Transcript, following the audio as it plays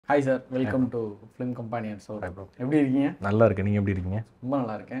Hi sir, welcome to film companion. So எப்படி இருக்கீங்க? நல்லா இருக்கேன். நீங்கள் எப்படி இருக்கீங்க? ரொம்ப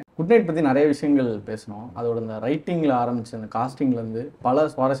நல்லா இருக்கேன். குட் நைட் பற்றி நிறைய விஷயங்கள் பேசணும். அதோட இந்த ரைட்டிங்கில் ஆரம்பிச்சு அந்த காஸ்டிங்லேருந்து பல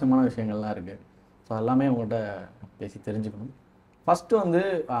சுவாரஸ்யமான விஷயங்கள்லாம் இருக்குது. ஸோ எல்லாமே உங்கள்கிட்ட பேசி தெரிஞ்சுக்கணும். ஃபஸ்ட்டு வந்து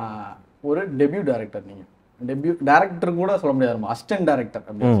ஒரு டெபியூ டேரக்டர். நீங்கள் டேரக்டர் கூட சொல்ல முடியாது, அசிஸ்டன்ட் டேரக்டர்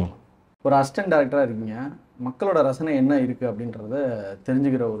அப்படின்னு சொல்லலாம். ஒரு அசிஸ்டன்ட் டேரக்டராக இருக்கீங்க. மக்களோட ரசனை என்ன இருக்குது அப்படின்றத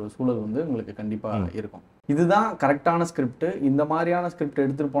தெரிஞ்சுக்கிற ஒரு சூழல் வந்து உங்களுக்கு கண்டிப்பாக இருக்கும். இதுதான் கரெக்டான ஸ்கிரிப்ட், இந்த மாதிரியான ஸ்கிரிப்ட்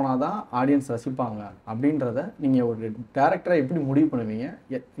எடுத்துகிட்டு போனால் தான் ஆடியன்ஸ் ரசிப்பாங்க அப்படின்றத நீங்கள் ஒரு டேரக்டராக எப்படி முடிவு பண்ணுவீங்க?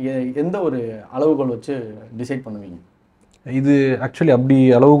 எந்த ஒரு அளவுகோல் வச்சு டிசைட் பண்ணுவீங்க? இது ஆக்சுவலி அப்படி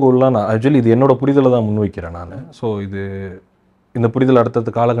அளவுகோல்லாம் இது என்னோட புரிதலை தான் முன்வைக்கிறேன் நான். ஸோ இந்த புரிதல்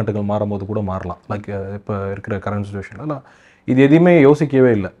அடுத்தடுத்த காலகட்டங்கள் மாறும்போது கூட மாறலாம். லைக் இப்போ இருக்கிற கரண்ட் சுச்சுவேஷனில் இது எதையுமே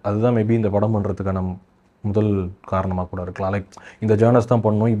யோசிக்கவே இல்லை. அதுதான் மேபி இந்த படம் பண்ணுறதுக்கான முதல் காரணமாக கூட இருக்கலாம். லைக் இந்த ஜேர்னல்ஸ் தான்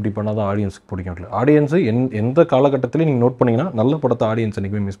பண்ணணும், இப்படி பண்ணால் தான் ஆடியன்ஸுக்கு பிடிக்கும் இல்லை. ஆடியன்ஸு எந்த காலகட்டத்திலையும் நீங்கள் நோட் பண்ணிங்கன்னா நல்ல படத்தை ஆடியன்ஸ்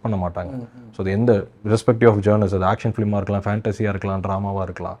என்றைக்குமே மிஸ் பண்ண மாட்டாங்க. ஸோ அது எந்த ரெஸ்பெக்டிவ் ஆஃப் ஜேர்னல்ஸ், அது ஆக்ஷன் ஃபிலிமாக இருக்கலாம், ஃபேண்டஸியாக இருக்கலாம், ட்ராமாவாக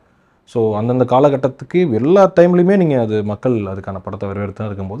இருக்கலாம். ஸோ அந்தந்த காலகட்டத்துக்கு எல்லா டைம்லையுமே நீங்கள் அது மக்கள் அதுக்கான படத்தை வரவேற்று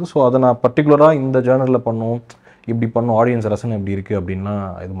தான் இருக்கும்போது, ஸோ அதை நான் பர்டிகுலராக இந்த ஜேர்னலில் பண்ணோம், இப்படி பண்ணோம், ஆடியன்ஸ் ரசனை இப்படி இருக்குது அப்படின்னா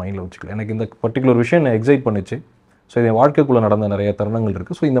இது மைண்டில் வச்சுக்கல. எனக்கு இந்த பர்டிகுலர் விஷயம் என்னை எக்ஸைட் பண்ணிச்சு. ஸோ என் வாழ்க்கைக்குள்ளே நடந்த நிறைய தருணங்கள்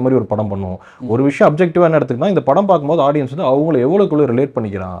இருக்குது. ஸோ இந்த மாதிரி ஒரு படம் பண்ணுவோம். ஒரு விஷயம் அப்ஜெக்டிவாக என்ன எடுத்துக்கிட்டா, இந்த படம் பார்க்கும்போது ஆடியன்ஸ் வந்து அவங்கள எவ்வளோக்குள்ளே ரிலேட்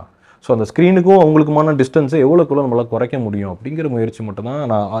பண்ணிக்கிறான், ஸோ அந்த ஸ்க்ரீனுக்கும் அவங்களுக்குமான டிஸ்டன்ஸை எவ்வளோக்குள்ளே நம்மளால் குறைக்க முடியும் அப்படிங்கிற முயற்சி மட்டும் தான்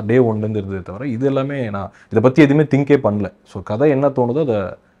நான் டே ஒன்லேருந்து இருந்தது தவிர இது எல்லாமே நான் இதை பற்றி எதுவுமே திங்கே பண்ணல. ஸோ கதை என்ன தோணுதோ அதை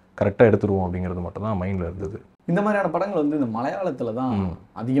கரெக்டாக எடுத்துருவோம் அப்படிங்கிறது மட்டும் தான் மைண்டில் இருந்தது. இந்த மாதிரியான படங்கள் வந்து இந்த மலையாளத்தில் தான்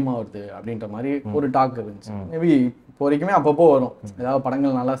அதிகமாக வருது அப்படின்ற மாதிரி ஒரு டாக் இருந்துச்சு. மேபி இப்போ வரைக்குமே அப்பப்போ வரும். ஏதாவது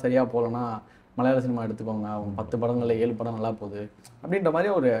படங்கள் நல்லா சரியாக போகலன்னா மலையாள சினிமா எடுத்துக்கோங்க, அவங்க 10 படங்களில் 7 படம் நல்லா போகுது அப்படின்ற மாதிரி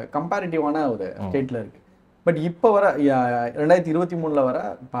ஒரு கம்பேரிட்டிவான ஒரு ஸ்டேட்டில் இருக்குது. பட் இப்போ வர 2023 வர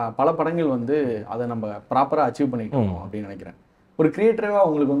பல படங்கள் வந்து அதை நம்ம ப்ராப்பராக அச்சீவ் பண்ணிட்டோம் அப்படின்னு நினைக்கிறேன். ஒரு கிரியேட்டராக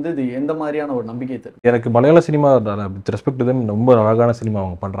உங்களுக்கு வந்து இது எந்த மாதிரியான ஒரு நம்பிக்கை தரும்? எனக்கு மலையாள சினிமா வித் ரெஸ்பெக்ட் தான் ரொம்ப அழகான சினிமா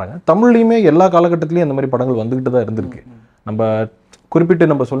அவங்க பண்ணுறாங்க. தமிழ்லையுமே எல்லா காலகட்டத்திலையும் அந்த மாதிரி படங்கள் வந்துக்கிட்டு தான் இருந்திருக்கு. நம்ம குறிப்பிட்டு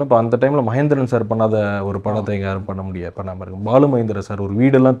நம்ம சொல்லணும், இப்போ அந்த டைமில் மகேந்திரன் சார் பண்ணாத ஒரு படத்தை யாரும் பண்ணாமல் இருக்கும். பாலு மகேந்திர சார் ஒரு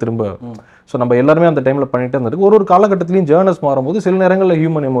வீடெல்லாம் திரும்ப. ஸோ நம்ம எல்லாருமே அந்த டைமில் பண்ணிட்டு இருந்திருக்கு. ஒரு காலகட்டத்திலையும் ஜேர்னல்ஸ் மாறும்போது சில நேரங்களில்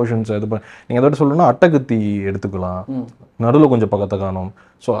ஹியூமன் எமோஷன்ஸ் இது நீங்கள் அதோட சொல்லணும்னா அட்டகத்தி எடுத்துக்கலாம், நடுவில் கொஞ்சம் பக்கத்தை காணும்.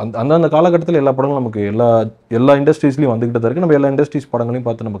 ஸோ அந்தந்த காலகட்டத்தில் எல்லா படங்களும் நமக்கு எல்லா இண்டஸ்ட்ரீஸ்லையும் வந்துக்கிட்டு தான் இருக்குது. நம்ம எல்லா இண்டஸ்ட்ரீஸ் படங்களையும்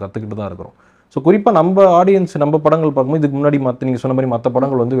பார்த்து நம்ம கற்றுக்கிட்டு தான் இருக்கிறோம். ஸோ குறிப்பாக நம்ம ஆடியன்ஸ் நம்ம படங்கள் பார்க்கும்போது இதுக்கு முன்னாடி நீங்கள் சொன்ன மாதிரி மற்ற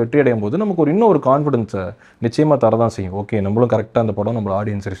படங்கள் வந்து வெற்றி அடையும் போது நமக்கு இன்னும் ஒரு கான்ஃபிடன்ஸை நிச்சயமாக தரதான் செய்யும். ஓகே, நம்மளும் கரெக்டாக அந்த படம் நம்ம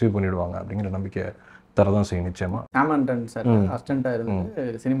ஆடியன்ஸ் ரிசீவ் பண்ணிவிடுவாங்க அப்படிங்கிற நம்பிக்கை தரதான் செய்யும் நிச்சயமாக. சாமந்தன் சார் அசிஸ்டண்ட்டாக இருந்து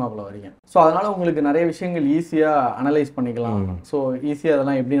சினிமாவில் வரீங்க. ஸோ அதனால் உங்களுக்கு நிறைய விஷயங்கள் ஈஸியாக அனலைஸ் பண்ணிக்கலாம். ஸோ ஈஸியாக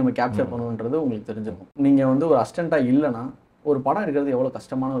அதெல்லாம் எப்படி நம்ம கேப்சர் பண்ணுன்றது உங்களுக்கு தெரிஞ்சிருக்கும். நீங்கள் வந்து ஒரு அசிஸ்டண்ட்டாக இல்லைன்னா ஒரு படம் எடுக்கிறது எவ்வளோ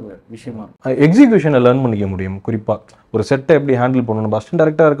கஷ்டமான ஒரு விஷயமா இருக்கும். எக்ஸிக்யூஷனை லேர்ன் பண்ணிக்க முடியும். குறிப்பாக ஒரு செட்டை எப்படி ஹேண்டில் பண்ணணும். நம்ம அசிஸ்டன்ட்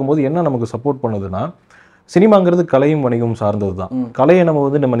டேரக்டராக இருக்கும்போது என்ன நமக்கு சப்போர்ட் பண்ணுதுன்னா, சினிமாங்கிறது கலையும் வணிகமும் சார்ந்தது தான். கலையை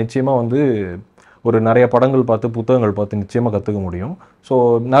நம்ம நிச்சயமாக வந்து ஒரு நிறைய படங்கள் பார்த்து புத்தகங்கள் பார்த்து நிச்சயமாக கற்றுக்க முடியும். ஸோ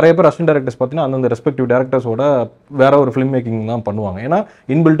நிறைய பேர் அசிஸ்டன்ட் டேரக்டர்ஸ் பார்த்தீங்கன்னா அந்தந்த ரெஸ்பெக்டிவ் டேரக்டர்ஸோட வேற ஒரு ஃபிலிம் மேக்கிங் தான் பண்ணுவாங்க. ஏன்னா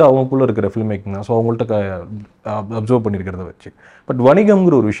இன்பில்ட்டாக அவங்களுக்குள்ள இருக்கிற ஃபிலிம் மேக்கிங் தான். ஸோ அவங்கள்ட்ட அப்சர்வ் பண்ணியிருக்கிறத வச்சு. பட்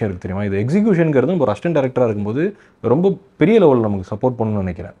வணிகம்ங்கிற ஒரு விஷயம் இருக்குது தெரியுமா, இது எக்ஸிக்யூஷனுங்கிறது ஒரு அசிஸ்டன்ட் டேரக்டராக இருக்கும்போது ரொம்ப பெரிய லெவலில் நமக்கு சப்போர்ட் பண்ணணும்னு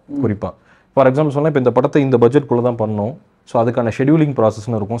நினைக்கிறேன். குறிப்பாக ஃபார் எக்ஸாம்பிள் சொன்னால், இப்போ இந்த படத்தை இந்த பட்ஜெட்குள்ளே தான் பண்ணணும். ஸோ அதுக்கான ஷெடியூலிங்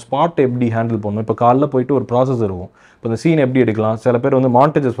ப்ராசஸ்னு இருக்கும். ஸ்பாட் எப்படி ஹேண்டில் பண்ணணும். இப்போ காலைல போயிட்டு ஒரு ப்ராசஸ் இருக்கும். இப்போ இந்த சீன் எப்படி எடுக்கலாம். சில பேர் வந்து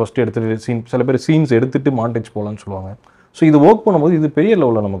மாண்டேஜஸ் ஃபஸ்ட்டு எடுத்துகிட்டு சில பேர் சீன்ஸ் எடுத்துகிட்டு மாண்டேஜ் போகலான்னு சொல்லுவாங்க. ஸோ இது ஒர்க் பண்ணும்போது இது பெரிய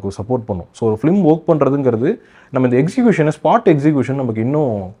லெவலில் நமக்கு சப்போர்ட் பண்ணும். ஸோ ஒரு ஃபிலிம் ஒர்க் பண்ணுறதுங்கிறது நம்ம இந்த எக்ஸிக்யூஷனை ஸ்பாட் எக்ஸிக்யூஷன் நமக்கு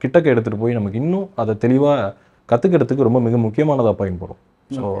இன்னும் கிட்டக்க எடுத்துகிட்டு போய் நமக்கு இன்னும் அதை தெளிவாக கற்றுக்கிறதுக்கு ரொம்ப மிக முக்கியமானதாக பயன்படும்.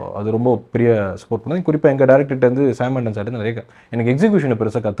 ஸோ அது ரொம்ப பெரிய சப்போர்ட் பண்ணுது. குறிப்பாக எங்கள் டேரக்டர்கிட்ட சாமந்தன் சார் நிறைய எனக்கு எக்ஸிக்யூஷனை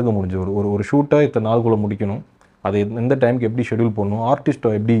பெருசாக கற்றுக்க முடிஞ்சு. ஒரு ஷூட்டை இத்தனை நாளுக்குள்ளே முடிக்கணும், அதை எந்த டைமுக்கு எப்படி ஷெடியூல் பண்ணணும்,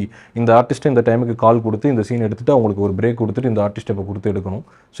 ஆர்டிஸ்ட்டை எப்படி இந்த ஆர்டிஸ்ட்டை இந்த டைமுக்கு கால் கொடுத்து இந்த சீன் எடுத்துகிட்டு அவங்களுக்கு ஒரு பிரேக் கொடுத்துட்டு இந்த ஆர்டிஸ்ட்டை இப்போ கொடுத்து எடுக்கணும்.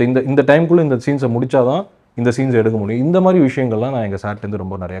 ஸோ இந்த டைமுக்குள்ளே இந்த சீன்ஸை முடிச்சாதான் இந்த சீன்ஸை எடுக்க முடியும். இந்த மாதிரி விஷயங்கள்லாம் நான் எங்கள் சார்ட்டேருந்து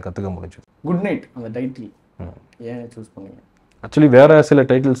ரொம்ப நிறையா கற்றுக்க முடிஞ்சு. குட் நைட் அந்த டைட்டில் ஏன் சூஸ் பண்ணீங்க? ஆக்சுவலி வேறு சில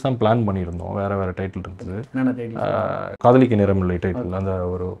டைட்டில்ஸ் தான் பிளான் பண்ணியிருந்தோம். வேறு டைட்டில் இருந்தது. காதலிக்கு நேரமில்லை டைட்டில் அந்த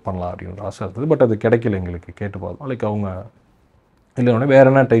ஒரு பண்ணலாம் அப்படின்ற ஆசை இருந்தது. பட் அது கிடைக்கல எங்களுக்கு. கேட்டு பார்த்தோம். லைக் அவங்க இல்லைன்னா வேறு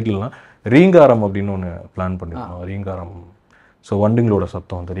என்ன டைட்டில்னால் ரீங்காரம் அப்படின்னு ஒன்று பிளான் பண்ணியிருந்தோம். ரீங்காரம், ஸோ வண்டுங்களோட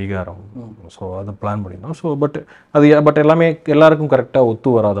சத்தம் அந்த ரீங்காரம். ஸோ அதை பிளான் பண்ணியிருந்தோம். ஸோ பட் எல்லாமே எல்லாருக்கும் கரெக்டாக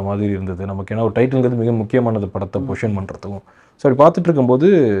ஒத்து வராத மாதிரி இருந்தது நமக்கு. ஏன்னா ஒரு டைட்டில்ங்கிறது மிக முக்கியமானது படத்தை பொசிஷன் பண்ணுறதுக்கும். ஸோ அப்படி பார்த்துட்டு இருக்கும்போது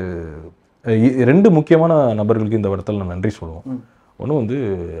 2 முக்கியமான நபர்களுக்கு இந்த இடத்துல நான் நன்றி சொல்லுவோம். ஒன்று வந்து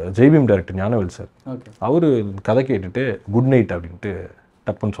ஜெய்பீம் டைரக்டர் ஞானவேல் சார். அவர் கதை கேட்டுட்டு குட் நைட் அப்படின்ட்டு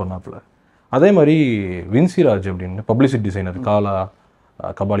டப்புன்னு சொன்னாப்புல. அதே மாதிரி வின்சிராஜ் அப்படின்னு பப்ளிசிட்டி டிசைனர், காலா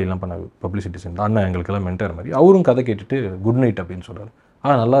கபாலிலாம் பண்ண பப்ளிசிட்டி டிசைனர் அண்ணா, எங்களுக்கெல்லாம் மென்டர் மாதிரி, அவரும் கதை கேட்டுட்டு குட் நைட் அப்படின்னு சொல்கிறார்.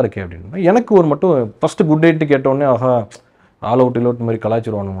 நல்லா இருக்கே அப்படின்னு. எனக்கு ஒரு மட்டும் ஃபஸ்ட்டு குட் நைட்டு கேட்டோடனே ஆஹா ஆல் அவுட் இந்த மாதிரி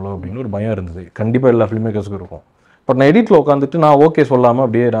கலாய்ச்சிருவானுங்களோ அப்படின்னு ஒரு பயம் இருந்தது. கண்டிப்பாக எல்லா ஃபில்ம் மேக்கர்ஸுக்கும் இருக்கும். பட் நான் எடிட்டில் உட்காந்துட்டு நான் ஓகே சொல்லாமல்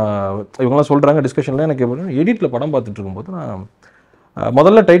அப்படியே இவங்களாம் சொல்கிறாங்க டிஸ்கஷனில். எனக்கு எடிட்டில் படம் பார்த்துட்டு இருக்கும்போது நான்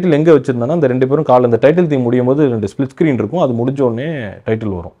முதல்ல டைட்டில் எங்கே வச்சுருந்தேன்னா அந்த 2 பேரும் கால் இந்த டைட்டில் தீம் முடியும் போது 2 ஸ்பிளிட் ஸ்க்ரீன் இருக்கும், அது முடிஞ்சோடனே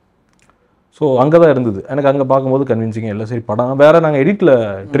டைட்டில் வரும். ஸோ அங்கே தான் இருந்தது எனக்கு. அங்கே பார்க்கும்போது கன்வின்சிங்காக இல்லை. சரி படம் வேறு நாங்கள் எடிட்டில்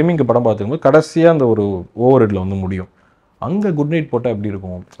ட்ரிம்மிங்க்கு படம் பார்த்துக்கும்போது கடைசியாக அந்த ஒரு ஓவர் ஹெட்டில் வந்து முடியும். அங்கே குட் நைட் போட்டால் எப்படி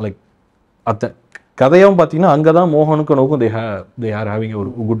இருக்கும் லைக் அத்தை கதையாகவும் பார்த்தீங்கன்னா அங்கே தான் மோகனுக்கும் நோக்கும் தே ஆர் ஹேவிங்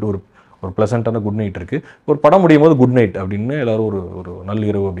ஒரு ப்ளசண்ட்டான குட் நைட் இருக்குது. ஒரு படம் முடியும் போது குட் நைட் அப்படின்னு எல்லோரும் ஒரு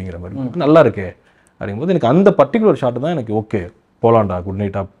நள்ளிரவு அப்படிங்கிற மாதிரி நல்லா இருக்கே அப்படிங்கும்போது எனக்கு அந்த பர்டிகுலர் ஷாட்டு தான் எனக்கு ஓகே போலாண்டா குட்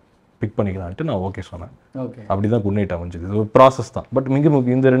நைட்டாக பிக் பண்ணிக்கலான்ட்டு நான் ஓகே சொன்னேன். அப்படி தான் குட் நைட் அமைஞ்சது. இது ஒரு ப்ராசஸ் தான். பட் மிக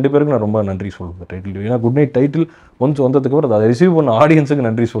இந்த 2 பேருக்கு நான் ரொம்ப நன்றி சொல்லுவேன் டைட்டில். ஏன்னா குட் நைட் டைட்டில் ஒன்ஸ் வந்ததுக்கு அப்புறம் அதை ரிசீவ் பண்ண ஆடியன்ஸுக்கு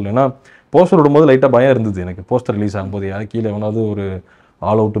நன்றி சொல்லுவேன். ஏன்னா போஸ்டர் விடும்போது லைட்டாக பயம் இருந்தது எனக்கு. போஸ்டர் ரிலீஸ் ஆகும்போது யாரும் கீழே எவனாவது ஒரு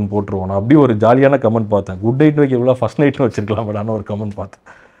ஆல் அவுட்டுன்னு போட்டுருவோம். அப்படி ஒரு ஜாலியான கமெண்ட் பார்த்தேன். குட் நைட் வைக்க எவ்வளோ ஃபஸ்ட் நைட்னு வச்சிருக்கலாம் படான ஒரு கமெண்ட் பார்த்தேன்.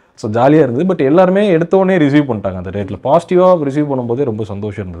 ஸோ ஜாலியாக இருந்தது. பட் எல்லாருமே எடுத்தோடனே ரிசீவ் பண்ணிட்டாங்க அந்த டேட்டில். பாசிட்டிவாக ரிசீவ் பண்ணும்போதே ரொம்ப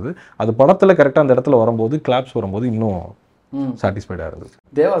சந்தோஷம் இருந்தது. அது படத்தில் கரெக்டாக அந்த இடத்துல வரும்போது கிளாப்ஸ் வரும்போது இன்னும் சாட்டிஸ்ஃபைடாக இருந்தது.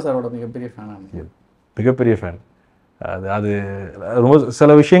 தேவா சாரோட மிகப்பெரிய ஃபேன். மிகப்பெரிய ஃபேன். அது ரொம்ப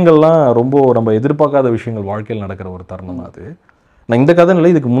சில விஷயங்கள்லாம் ரொம்ப நம்ம எதிர்பார்க்காத விஷயங்கள் வாழ்க்கையில் நடக்கிற ஒரு தருணம் அது. நான் இந்த கதை இல்லை,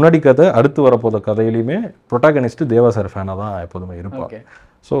 இதுக்கு முன்னாடி கதை அடுத்து வரப்போத கதையிலையுமே ப்ரொட்டாகனிஸ்ட் தேவா சார் ஃபேனாக தான் எப்போதுமே இருப்பாங்க.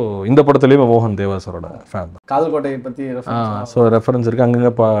 ஸோ இந்த படத்துலேயுமே மோகன் தேவா சாரோட ஃபேன் தான். காதல்கோட்டையை பற்றி ஸோ ரெஃபரன்ஸ் இருக்குது.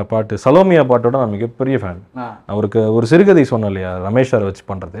 அங்கங்கே பாட்டு சலோமியா பாட்டோட நான் மிகப்பெரிய ஃபேன். அவருக்கு ஒரு சிறுகதை சொன்னேன் இல்லையா ரமேஷ் சாரை வச்சு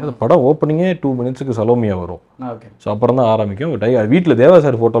பண்ணுறது, அது படம் ஓப்பனிங்கே 2 மினிட்ஸுக்கு சலோமியா வரும். ஸோ அப்புறம் தான் ஆரம்பிக்கும். வீட்டில் தேவா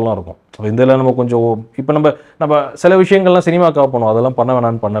சார் ஃபோட்டோலாம் இருக்கும். ஸோ இதில் நம்ம கொஞ்சம் இப்போ நம்ம சில விஷயங்கள்லாம் சினிமாக்காக பண்ணுவோம், அதெல்லாம் பண்ண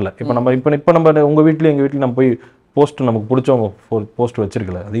வேணான்னு பண்ணலை. இப்போ நம்ம உங்கள் வீட்லேயும் எங்கள் வீட்டில் நம்ம போய் போஸ்ட் நமக்கு பிடிச்சவங்க போஸ்ட்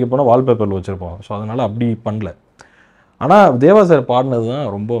வச்சிருக்கல, அதிக போனால் வால்பேப்பரில் வச்சுருப்போம். ஸோ அதனால் அப்படி பண்ணல. ஆனால் தேவா சார் பாடினது தான்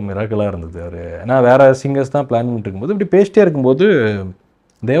ரொம்ப மிராக்கலாக இருந்தது. அவர் ஏன்னா வேறு சிங்கர்ஸ் தான் பிளான் பண்ணிட்டு இருக்கும்போது இப்படி பேசிட்டே இருக்கும்போது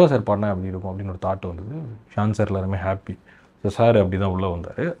தேவா சார் பாடினா அப்படி இருக்கும் அப்படின்னு ஒரு தாட் வந்தது. ஷான் சார் எல்லாருமே ஹாப்பி. ஸோ சார் அப்படி தான் உள்ளே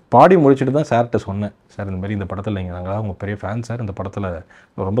வந்தார். பாடி முடிச்சுட்டு தான் சார்கிட்ட சொன்னேன், சார் இந்த மாதிரி இந்த படத்தில் நீங்கள் நாங்கள் உங்கள் பெரிய ஃபேன் சார், இந்த படத்தில்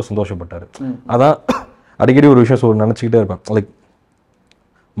ரொம்ப சந்தோஷப்பட்டார். அதான் அடிக்கடி ஒரு விஷயம் நினச்சிக்கிட்டே இருப்பேன். லைக்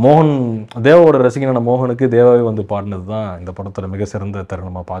மோகன் தேவாவோட ரசிகனான மோகனுக்கு தேவாவே வந்து பாடினது தான் இந்த படத்தில் மிக சிறந்த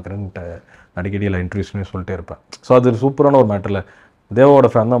தருணமாக பார்க்குறேன்ட்டு அடிக்கடி எல்லாம் இன்ட்ரவியூஸ்மே சொல்லிட்டே இருப்பேன். ஸோ அது சூப்பரான ஒரு மேட்டரில் தேவாவோட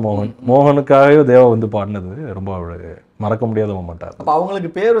ஃபேன் தான் மோகனுக்காகவே தேவா வந்து பாடினது ரொம்ப மறக்க முடியாத மொமெண்ட்டாக. அப்போ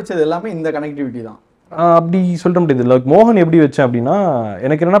அவங்களுக்கு பேர் வச்சது எல்லாமே இந்த கனெக்டிவிட்டி தான் அப்படி சொல்ல முடியாது. லைக் மோகன் எப்படி வச்சேன் அப்படின்னா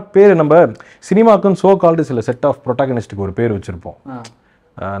எனக்கு என்னென்னா பேர் நம்ம சினிமாக்குன்னு சோ கால்டு சில செட் ஆஃப் ப்ரொட்டாகனிஸ்ட்டுக்கு ஒரு பேர் வச்சுருப்போம்.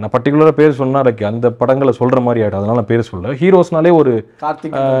 நான் பர்டிகுலராக பேர் சொன்னால் லைக் அந்த படங்களை சொல்கிற மாதிரி ஆகிடும், அதனால பேர் சொல்ல. ஹீரோஸ்னாலே ஒரு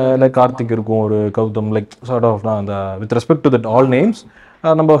லைக் கார்த்திக் இருக்கும், ஒரு கௌதம், லைக் சார்ட் ஆஃப் அந்த with respect to that all names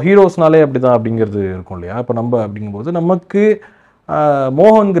நம்ம ஹீரோஸ்னாலே அப்படி தான் அப்படிங்கிறது இருக்கும் இல்லையா. இப்போ நம்ம அப்படிங்கும்போது நமக்கு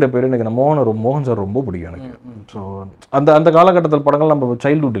மோகன்கிற பேர் எனக்கு மோகன் சார் ரொம்ப பிடிக்கும் எனக்கு. ஸோ அந்த காலகட்டத்தில் படங்கள் நம்ம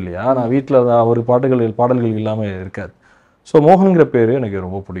சைல்ட்ஹுட் இல்லையா, நான் வீட்டில் அவர் பாடல்கள் இல்லாமல் இருக்காது. ஸோ மோகனுங்கிற பேர் எனக்கு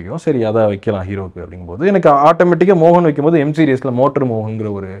ரொம்ப பிடிக்கும். சரி அதை வைக்கலாம் ஹீரோக்கு அப்படிங்கும்போது எனக்கு ஆட்டோமேட்டிக்காக மோகன் வைக்கும்போது எம் சீரியஸில் மோட்டர் மோகன்கிற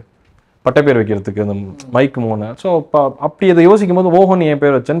ஒரு பட்டப்பேர் வைக்கிறதுக்கு அந்த மைக் மோகனை. ஸோ அப்படி அதை யோசிக்கும் போது மோகன் என்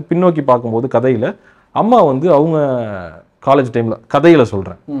பேர் வச்சேன்னு பின்னோக்கி பார்க்கும்போது கதையில் அம்மா வந்து அவங்க காலேஜ் டைமில் கதையில்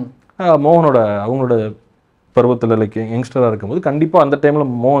சொல்கிறேன் மோகனோட அவங்களோட பருவத்தில் லைக் யங்ஸ்டராக இருக்கும்போது கண்டிப்பாக அந்த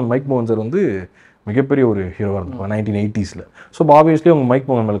டைமில் மைக் மோகன் சார் வந்து மிகப்பெரிய ஒரு ஹீரோவாக இருந்திருப்பாங்க 1980s. ஸோ ஆப்வியஸ்லி அவங்க மைக்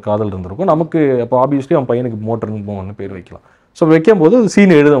மோகன் மேலே காதல் இருந்திருக்கும். நமக்கு அப்போ ஆப்வியஸ்லி அவன் பையனுக்கு மோட்டர் மோகன் பேர் வைக்கலாம். ஸோ வைக்கும்போது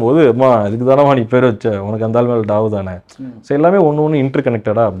சீன் எழுதும்போது அம்மா இதுக்கு தானே நீ பேர் வச்ச, உனக்கு அந்த ஆள் மேலே டாவு தானே. ஸோ எல்லாமே ஒன்று இன்டர்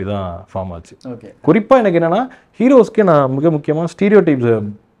கனெக்டடாக அப்படி தான் ஃபார்ம் ஆச்சு. குறிப்பாக எனக்கு என்னென்னா ஹீரோஸ்க்கே நான் மிக முக்கியமாக ஸ்டீரியோ டைப்ஸ்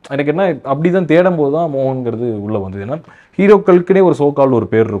எனக்கு என்ன அப்படி தான் தேடும் போது தான் மோகன்கிறது உள்ளே வந்தது. ஏன்னா ஹீரோக்களுக்குனே ஒரு சோக்கால் ஒரு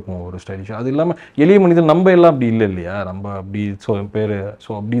பேர் இருக்கும், ஒரு ஸ்டைலிஷாக. அது இல்லாமல் எளிய மனிதன் நம்ம எல்லாம் அப்படி இல்லை இல்லையா, நம்ம அப்படி பேர்.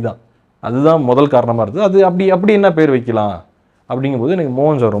 ஸோ அப்படி தான் அதுதான் முதல் காரணமாக இருந்தது. அது அப்படி என்ன பேர் வைக்கலாம் அப்படிங்கும்போது எனக்கு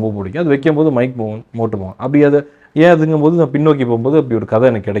மோகன் சார் ரொம்ப பிடிக்கும். அது வைக்கும்போது மைக் மோகன் மோட்டர் மோகன் அப்படி அதை ஏன் அதுங்கும்போது நான் பின்னோக்கி போகும்போது அப்படி ஒரு கதை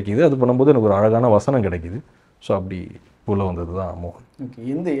எனக்கு கிடைக்கிது. அது பண்ணும்போது எனக்கு ஒரு அழகான வசனம் கிடைக்கிது. ஸோ அப்படி உள்ளே வந்தது தான் மோகன். ஓகே,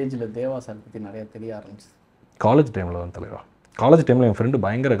 எந்த ஏஜில் தேவா சார் பற்றி நிறைய தெரிய ஆரம்பிச்சு? காலேஜ் டைமில் தான் தலைவா. காலேஜ் டைமில் என் ஃப்ரெண்டு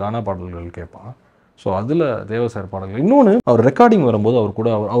பயங்கர கானா பாடல்கள் கேட்பான். ஸோ அதில் தேவா சார் பாடல்கள். இன்னொன்று அவர் ரெக்கார்டிங் வரும்போது அவர்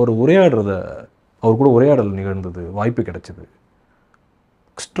கூட உரையாடல் நிகழ்ந்தது, வாய்ப்பு கிடைச்சிது.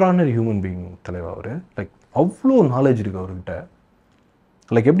 எக்ஸ்ட்ரானரி ஹியூமன் பீயிங் தலைவா அவர். லைக் அவ்வளோ நாலேஜ் இருக்குது அவர்கிட்ட.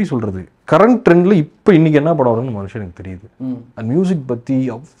 லைக் எப்படி சொல்கிறது, கரண்ட் ட்ரெண்டில் இப்போ இன்றைக்கி என்ன படம் வரும்னு மனுஷன் எனக்கு தெரியுது. அந்த மியூசிக் பற்றி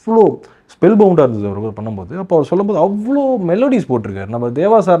அவ்வளோ ஸ்பெல் பவுண்டாக இருந்தது அவர் பண்ணும்போது. அப்போ அவர் சொல்லும்போது அவ்வளோ மெலோடிஸ் போட்டிருக்காரு. நம்ம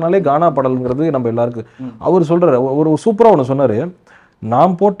தேவா சார்னாலே கானா பாடல்ங்கிறது நம்ம எல்லாருக்கும் அவர் சொல்கிறார். ஒரு சூப்பராக ஒன்று சொன்னார்,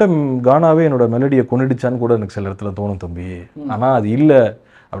 நான் போட்ட கானாவே என்னோட மெலடியை கொண்டுடுச்சான்னு கூட எனக்கு சில இடத்துல தோணும் தம்பி. ஆனால் அது இல்லை,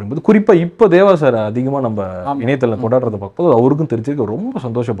 அப்படிங்கும்போது குறிப்பாக இப்போ தேவா சார் அதிகமாக நம்ம இணையத்தில் கொண்டாடுறத பார்க்கும்போது அவருக்கும் தெரிஞ்சிருக்கு ரொம்ப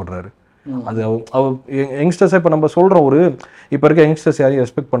சந்தோஷப்படுறாரு. அது அவர் யங்ஸ்டர்ஸை இப்போ நம்ம சொல்கிறோம் இப்போ இருக்க யங்ஸ்டர்ஸ் யாரையும்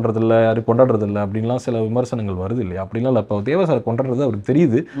ரெஸ்பெக்ட் பண்ணுறதில்ல, யாரும் கொண்டாடுறதில்ல அப்படின்லாம் சில விமர்சனங்கள் வருது இல்லையா? அப்படின்லாம் இல்லை. இப்போ தேவா சார் கொண்டாடுறது அவருக்கு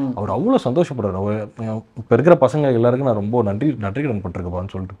தெரியுது. அவர் அவ்வளோ சந்தோஷப்படுறாரு. அவர் இப்போ இருக்கிற பசங்க எல்லாருக்கும் நான் ரொம்ப நன்றி கடன்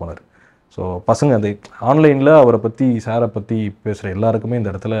பட்டிருக்கப்பான்னு சொல்லிட்டு போனார். ஸோ பசங்க அந்த ஆன்லைனில் அவரை பற்றி சாரை பற்றி பேசுகிற எல்லாருக்குமே இந்த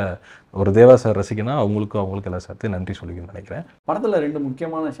இடத்துல ஒரு தேவா சார் ரசிக்கனா அவங்களுக்கு எல்லாம் சேர்த்து நன்றி சொல்லிக்கணும்னு நினைக்கிறேன். படத்தில் 2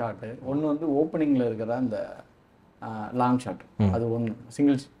 முக்கியமான ஷாட்டு. ஒன்று வந்து ஓப்பனிங்கில் இருக்கிற அந்த லாங் ஷாட், அது ஒன்று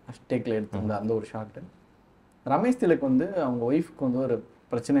சிங்கிள் டேக்கில் எடுத்து அந்த ஒரு ஷாட்டு. ரமேஷ் திலக் வந்து அவங்க ஒய்ஃப்க்கு வந்து ஒரு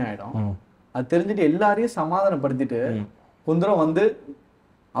பிரச்சனை ஆகிடும். அது தெரிஞ்சுட்டு எல்லாரையும் சமாதானப்படுத்திட்டு குந்தரம் வந்து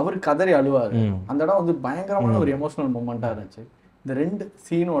அவர் கதறி அழுவார். அந்த இடம் வந்து பயங்கரமான ஒரு எமோஷனல் மூமெண்ட்டாக இருந்துச்சு. இந்த 2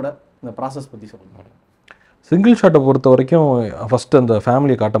 சீனோட இந்த ப்ராசஸ் பற்றி சொல்லுங்க. சிங்கிள் ஷாட்டை பொறுத்த வரைக்கும் ஃபஸ்ட்டு அந்த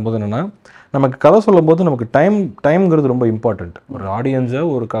ஃபேமிலியை காட்டும் போது என்னென்னா, நமக்கு கதை சொல்லும் போது நமக்கு டைம்ங்கிறது ரொம்ப இம்பார்ட்டண்ட். ஒரு ஆடியன்ஸை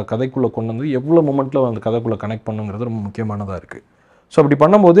ஒரு கதைக்குள்ளே கொண்டு வந்து எவ்வளோ மூமெண்ட்டில் அந்த கதைக்குள்ளே கனெக்ட் பண்ணுங்கிறது ரொம்ப முக்கியமானதாக இருக்குது. ஸோ அப்படி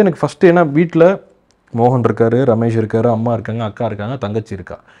பண்ணும்போது எனக்கு ஃபஸ்ட்டு ஏன்னா வீட்டில் மோகன் இருக்கார், ரமேஷ் இருக்கார், அம்மா இருக்காங்க, அக்கா இருக்காங்க, தங்கச்சி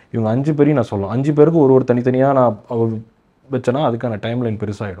இருக்கா. இவங்க 5 பேரையும் நான் சொல்லலாம். 5 பேருக்கு ஒரு தனித்தனியாக நான் வச்சேன்னா அதுக்கான டைம்லைன்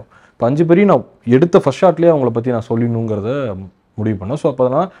பெருசாகிடும். இப்போ 5 பேரையும் நான் எடுத்த ஃபஸ்ட் ஷாட்லேயே அவங்கள பற்றி நான் சொல்லணுங்கிறத முடிவு பண்ணேன். ஸோ அப்போ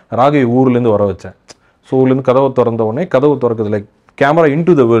தான் ராகவி ஊர்லேருந்து வர வச்சேன். ஸோ ஊர்லேருந்து கதவை திறந்த உடனே கதவு திறக்குது like camera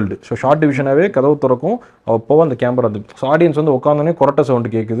into the world. So short டிவிஷனாகவே கதவு திறக்கும். அப்போது அந்த கேமரா வந்து ஸோ ஆடியன்ஸ் வந்து உட்காந்தோடனே கொரட்டை சவுண்டு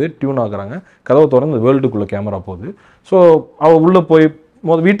கேட்குது, டியூன் ஆகுறாங்க, கதவை திறந்து இந்த வேர்ல்டுக்குள்ளே கேமரா போகுது. ஸோ அவள் உள்ளே போய்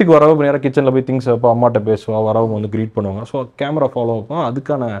வீட்டுக்கு வரவங்க நேராக கிச்சனில் போய் திங்ஸ் வைப்பா, அம்மாட்ட பேசுவா, வரவங்க வந்து க்ரீட் பண்ணுவாங்க. ஸோ கேமரா ஃபாலோ வைப்போம்.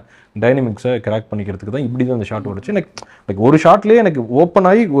 அதுக்கான டைனமிக்ஸை கிராக் பண்ணிக்கிறதுக்கு தான் இப்படி தான் அந்த ஷாட் ஓடிச்சு. எனக்கு ஒரு ஷாட்லேயே எனக்கு ஓப்பன்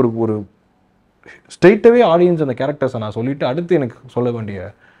ஆகி ஒரு ஸ்ட்ரெயிட்டாகவே ஆடியன்ஸ் அந்த கேரக்டர்ஸை நான் சொல்லிவிட்டு அடுத்து எனக்கு சொல்ல வேண்டிய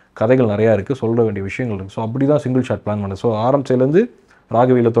கதைகள் நிறையா இருக்குது, சொல்ல வேண்டிய விஷயங்கள் இருக்குது. ஸோ அப்படி தான் சிங்கிள் ஷாட் பிளான் பண்ணேன். ஸோ ஆரம்பிச்சிலேருந்து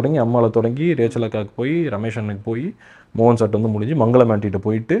ராகவியில் தொடங்கி அம்மாவில் தொடங்கி ரேச்சலக்காவுக்கு போய் ரமேஷ் அண்ணனுக்கு போய் மோகன் சாட் வந்து முடிஞ்சு மங்களம் ஆண்டிகிட்ட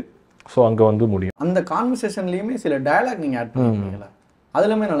போயிட்டு ஸோ அங்கே வந்து முடியும். அந்த கான்வர்சேஷன்லேயுமே சில டயலாக் நீங்கள் ஆட் பண்ணுவீங்களா?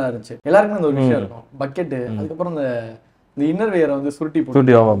 அதுலமே நல்லா இருந்துச்சு. எல்லாருக்குமே அந்த ஒரு விஷயம் இருக்கும், பக்கெட்டு, அதுக்கப்புறம் இந்த இன்னர் வேரை வந்து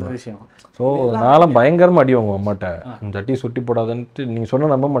சுருட்டி ஆகும் விஷயம். ஸோ நான்லாம் பயங்கரமாக அடி வாங்குவோம் அம்மாட்ட, ஜட்டி சுருட்டி போடாதன்ட்டு. நீங்கள்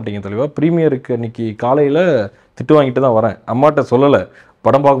சொன்னால் நம்ப மாட்டீங்க தெளிவாக. ப்ரீமியருக்கு அன்றைக்கி காலையில் திட்டு வாங்கிட்டு தான் வரேன். அம்மாட்ட சொல்லலை,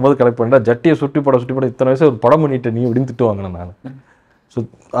 படம் பார்க்கும்போது கலெக்ட் பண்ணிட்டா ஜட்டியை சுட்டி போட இத்தனை வயசு ஒரு படம் பண்ணிட்டு நீ அப்படின்னு திட்டு வாங்கினேன் நான். ஸோ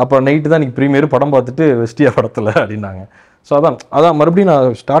அப்போ நைட்டு தான் இன்றைக்கி ப்ரீமியர் படம் பார்த்துட்டு வெஸ்டியாக படத்தில் அப்படின்னாங்க. ஸோ அதான் மறுபடியும்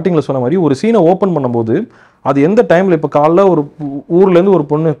நான் ஸ்டார்டிங்கில் சொன்ன மாதிரி ஒரு சீனை ஓப்பன் பண்ணும்போது அது எந்த டைமில் இப்போ காலைல ஒரு ஊர்லேருந்து ஒரு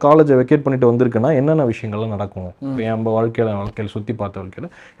பொண்ணு காலேஜை வெக்கேட் பண்ணிட்டு வந்திருக்குன்னா என்னென்ன விஷயங்கள்லாம் நடக்கும். இப்போ நம்ம வாழ்க்கையில் சுற்றி பார்த்த வாழ்க்கையில்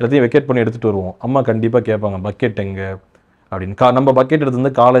எல்லாத்தையும் வெக்கேட் பண்ணி எடுத்துகிட்டு வருவோம். அம்மா கண்டிப்பாக கேட்பாங்க பக்கெட் எங்கே அப்படின்னு. நம்ம பக்கெட்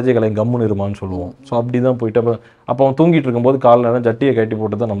எடுத்து காலேஜே கலை கம்முன்னு இருமான்னு சொல்லுவோம். ஸோ அப்படி தான் போயிட்டு அப்போ அவன் தூங்கிட்டு இருக்கும்போது காலையில் ஜட்டியை கட்டி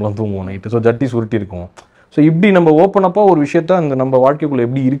போட்டு தான் நம்மளாம் தூங்குவோம் நைட்டு. ஸோ ஜட்டி சுருட்டி இருக்கும். ஸோ இப்படி நம்ம ஓப்பன் அப்பாக ஒரு விஷயத்த அந்த நம்ம வாழ்க்கைக்குள்ளே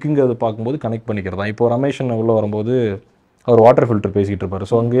எப்படி இருக்குங்கிறத பார்க்கும்போது கனெக்ட் பண்ணிக்கிறதா. இப்போ ரமேஷ் உள்ளே வரும்போது அவர் வாட்டர் ஃபில்டர் பேசிகிட்டு இருப்பார்.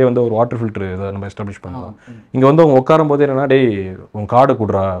 ஸோ அங்கேயே வந்து ஒரு வாட்டர் ஃபில்டர் இதை நம்ம எஸ்டாப்ளிஷ் பண்ணலாம். இங்கே வந்து அவங்க உட்காரும் போது என்னன்னா, டேய் உன் கார்டை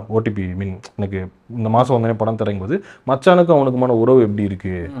கொடுறா, ஓடிபி மீன் எனக்கு இந்த மாதம் வந்தோடனே பணம் தரங்கும் போது மச்சானுக்கும் அவனுக்குமான உறவு எப்படி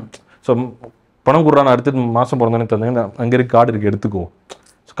இருக்குது. ஸோ பணம் கொடுறான்னு அடுத்து மாதம் பிறந்தோடனே தந்தேன், அங்கே இருக்க கார்டு இருக்குது எடுத்துக்கோ.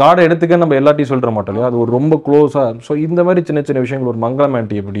 ஸோ கார்டை எடுத்துக்க நம்ம எல்லாத்தையும் சொல்கிற மாட்டோம் இல்லையா, அது ஒரு ரொம்ப க்ளோஸாக. ஸோ இந்த மாதிரி சின்ன சின்ன விஷயங்கள், ஒரு மங்களம்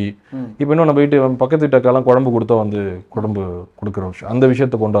ஆண்டி எப்படி இப்போ இன்னும் நம்ம வீட்டு பக்கத்து வீட்டுக்கெல்லாம் குழம்பு கொடுத்தா வந்து குழம்பு கொடுக்குற விஷயம், அந்த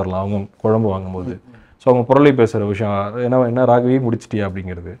விஷயத்தை கொண்டு வரலாம் அவங்க குழம்பு வாங்கும்போது. ஸோ அவங்க பொருளை பேசுகிற விஷயம் என்ன ராகவே முடிச்சிட்டியா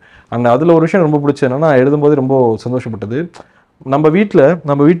அப்படிங்கிறது. அதில் ஒரு விஷயம் ரொம்ப பிடிச்சது என்னன்னா, எழுதும்போது ரொம்ப சந்தோஷப்பட்டது. நம்ம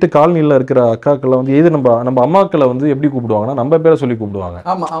வீட்டு காலனியில் இருக்கிற அக்காக்களை வந்து எது நம்ம அம்மாக்களை வந்து எப்படி கூப்பிடுவாங்கன்னா நம்ம பேரை சொல்லி கூப்பிடுவாங்க.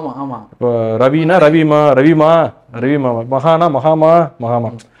 இப்போ ரவினா ரவிமா, மகானா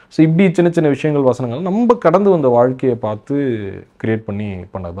மகாமா. ஸோ இப்படி சின்ன சின்ன விஷயங்கள், வசனங்கள் நம்ம கடந்து வந்த வாழ்க்கையை பார்த்து கிரியேட் பண்ணி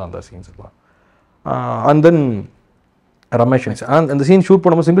பண்ணது தான் அந்த சீன்ஸ் எல்லாம். அண்ட் தென் ரமேஷ் அந்த சீன் ஷூட்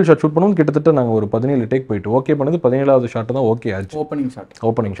பண்ணும்போது சிங்கிள் ஷாட் ஷூட் பண்ணும்போது கிட்டத்தட்ட நாங்கள் ஒரு 17 டேக் போயிட்டு ஓகே பண்ணது. 17வது ஷாட்டு தான் ஓகே ஆச்சு.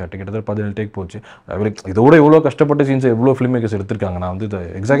 ஓப்பனிங் ஷாட் கிட்டத்தட்ட 17 டேக் போச்சு. இதோட எவ்வளோ கஷ்டப்பட்ட சீன்ஸ் எவ்வளோ ஃபிலிம் மேக்கர்ஸ் எடுத்திருக்காங்க. நான் வந்து இதை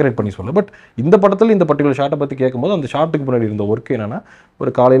எக்ஸாகரேட் பண்ணி சொல்ல. பட் இந்த படத்தில் இந்த பர்டிகுலர் ஷாட்டை பற்றி கேட்கும்போது அந்த ஷாட்டுக்கு முன்னாடி இருந்த ஒர்க் என்னன்னா,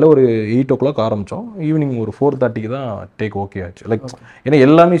 ஒரு காலையில் ஒரு 8 o'clock ஆரம்பித்தோம், ஈவினிங் ஒரு 4:30 தான் டேக் ஓகே ஆச்சு. லைக் ஏன்னா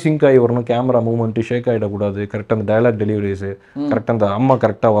எல்லாமே சிங்க் ஆகி வரணும், கேமரா மூவ்மெண்ட்டு ஷேக் ஆகிடக்கூடாது, கரெக்டாக அந்த டயலாக் டெலிவரிஸு கரெக்டாக அந்த அம்மா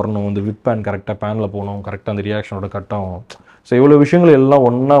கரெக்டாக வரணும், அந்த விப் பேன் கரெக்டாக பேனில் போகணும், கரெக்டாக அந்த ரியாக்ஷனோட கட்டாகும். ஸோ இவ்வளோ விஷயங்கள் எல்லாம்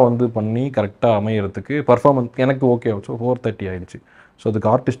ஒன்றா வந்து பண்ணி கரெக்டாக அமையிறதுக்கு பர்ஃபார்மன்ஸ் எனக்கு ஓகே ஆச்சு. 4:30 ஆகிடுச்சு. ஸோ அதுக்கு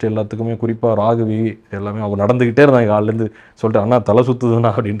ஆர்டிஸ்ட் எல்லாத்துக்குமே, குறிப்பாக ராகவி எல்லாமே அவங்க நடந்துக்கிட்டே இருந்தாங்க காலிலேருந்து. சொல்லிட்டு அண்ணா தலை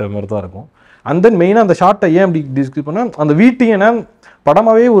சுற்றுதுண்ணா அப்படின்ற மாதிரி தான் இருக்கும். அண்ட் தென் மெயினாக அந்த ஷார்ட்டை ஏன் அப்படி டிஸ்கிரைப் பண்ணால், அந்த வீட்டையும் ஏன்னா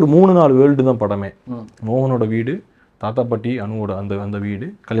படமாகவே ஒரு 3-4 வேர்ல்டு தான் படமே. மோகனோட வீடு, தாத்தா பாட்டி அனுவோட அந்த வீடு,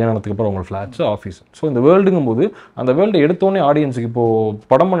 கல்யாணத்துக்கு அப்புறம் அவங்க ஃப்ளாட்ஸு, ஆஃபீஸ். ஸோ இந்த வேர்ல்டுங்கும் போது அந்த வேர்ல்டை எடுத்தோடனே ஆடியன்ஸுக்கு இப்போது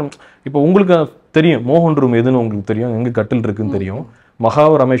படம் இப்போ உங்களுக்கு தெரியும் மோகன் ரூம் எதுன்னு உங்களுக்கு தெரியும், எங்கே கட்டில் இருக்குன்னு தெரியும்,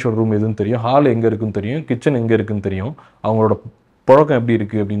 மகாவ ரமேஸ்வர் ரூம் எதுன்னு தெரியும், ஹால் எங்கே இருக்குன்னு தெரியும், கிச்சன் எங்கே இருக்குன்னு தெரியும், அவங்களோட புழக்கம் எப்படி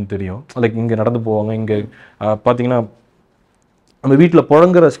இருக்குது அப்படின்னு தெரியும். லைக் இங்கே நடந்து போவாங்க, இங்கே பார்த்தீங்கன்னா நம்ம வீட்டில்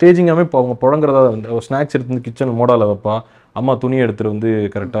புழங்குற ஸ்டேஜிங்காமே இப்போ அவங்க புழங்குறதா ஸ்நாக்ஸ் எடுத்து வந்து கிச்சன் மோடாவில் வைப்பா, அம்மா துணியை எடுத்துகிட்டு வந்து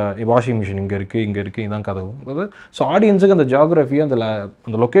கரெக்டாக வாஷிங் மிஷின் இங்கே இருக்குது இதான் கதவு. ஸோ ஆடியன்ஸுக்கு அந்த ஜியாகிரஃபி அந்த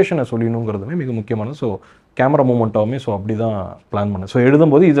லொக்கேஷனை சொல்லணுங்கிறதுமே மிக முக்கியமானது. ஸோ கேமரா மூமெண்ட்டாகவுமே ஸோ அப்படி தான் பிளான் பண்ணேன். ஸோ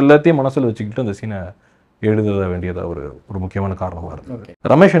எழுதும்போது இது எல்லாத்தையும் மனசில் வச்சுக்கிட்டு அந்த சீனை எழுத வேண்டியதாக ஒரு முக்கியமான காரணமாக இருந்தது.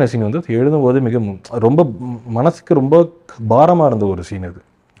 ரமேஷ் அண்ணா சீன் வந்து எழுதும்போது ரொம்ப மனசுக்கு ரொம்ப பாரமாக இருந்த ஒரு சீன் அது.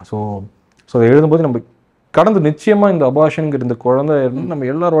 ஸோ எழுதும்போது நம்ம கடந்து நிச்சயமாக இந்த அபாஷனுங்கிற இந்த குழந்தை நம்ம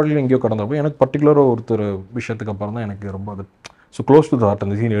எல்லார் வாழ்க்கையிலும் எங்கேயோ கடந்தப்போ எனக்கு பர்டிகுலராக ஒருத்தர் விஷயத்துக்கு அப்புறம் தான் எனக்கு ரொம்ப அது க்ளோஸ் டு த ஹார்ட்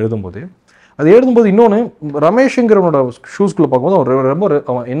அந்த சீன் எழுதும்போது. அது எழுதும்போது இன்னொன்று ரமேஷுங்கிறவனோட ஷூஸ்குள்ளே பார்க்கும்போது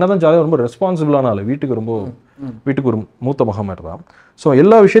அவன் என்னதான் ஜாலியாக ரொம்ப ரெஸ்பான்சிபிளான ஆள், வீட்டுக்கு ஒரு மூத்த மகமாரி தான். ஸோ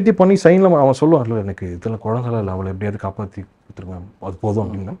எல்லா விஷயத்தையும் பண்ணி சைனில் அவன் சொல்லுவான்ல, எனக்கு இதில் குழந்தைல இல்லை, அவளை எப்படியாவது காப்பாற்றி கொடுத்துருவேன், அது போதும்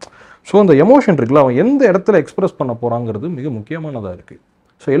அப்படின்னு. ஸோ அந்த எமோஷன் இருக்குல்ல, அவன் எந்த இடத்துல எக்ஸ்பிரஸ் பண்ண போகிறாங்கிறது மிக முக்கியமானதாக இருக்குது.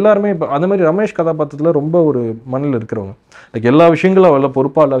 ஸோ எல்லாருமே இப்போ அந்த மாதிரி ரமேஷ் கதாபாத்திரத்தில் ரொம்ப ஒரு மண்ணில் இருக்கிறவங்க, லைக் எல்லா விஷயங்களும் அவள்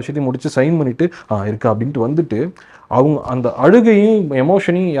பொறுப்பாக எல்லா விஷயத்தையும் முடிச்சு சைன் பண்ணிவிட்டு இருக்கா அப்படின்ட்டு வந்துட்டு அவங்க அந்த அழுகையும்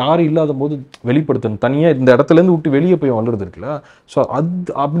எமோஷனையும் யாரும் இல்லாத போது வெளிப்படுத்தணும், தனியாக இந்த இடத்துலேருந்து விட்டு வெளியே போய் வளருது இருக்குல்ல. ஸோ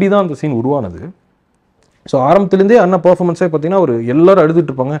அப்படி தான் அந்த சீன் உருவானது. ஸோ ஆரம்பத்துலேருந்தே அண்ணா பர்ஃபார்மன்ஸே பார்த்தீங்கன்னா ஒரு எல்லாரும்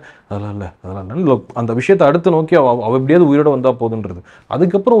அழுதுட்டு இருப்பாங்க, அதெல்லாம் இல்லை அந்த விஷயத்தை அடுத்து நோக்கி அவள் எப்படியாவது உயிரோட வந்தால் போதுன்றது.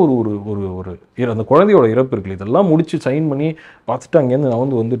 அதுக்கப்புறம் ஒரு அந்த குழந்தையோட இறப்பு இருக்குல்ல, இதெல்லாம் முடிச்சு சைன் பண்ணி பார்த்துட்டு அங்கேருந்து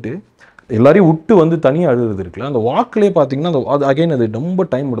நான் வந்துட்டு எல்லாரையும் விட்டு வந்து தனியாக அழுது இருக்குல்ல, அந்த வாக்கிலே பார்த்தீங்கன்னா அது அகைன் அது ரொம்ப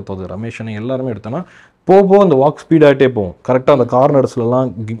டைம் எடுத்தது. ரமேஷனை எல்லாருமே எடுத்தோன்னா போக அந்த வாக் ஸ்பீடாகிட்டே போகும் கரெக்டாக அந்த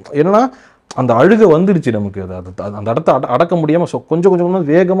கார்னர்ஸ்லாம். என்னன்னா அந்த அழுகை வந்துடுச்சு நமக்கு, அது அந்த இடத்த அடக்க முடியாமல். ஸோ கொஞ்சம் கொஞ்சமாக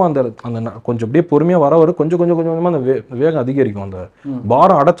வேகமாக அந்த கொஞ்சம் அப்படியே பொறுமையாக வர கொஞ்சமாக அந்த வேகம் அதிகரிக்கும். அந்த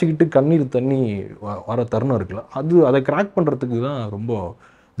பாரம் அடைச்சிக்கிட்டு கண்ணீர் தண்ணி வர தருணம் இருக்குல்ல, அதை கிராக் பண்ணுறதுக்கு தான் ரொம்ப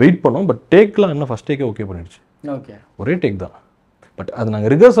வெயிட் பண்ணோம். பட் டேக்லாம் என்ன ஃபஸ்ட் டேக்கே ஓகே பண்ணிடுச்சு, ஒரே டேக் தான். பட் அது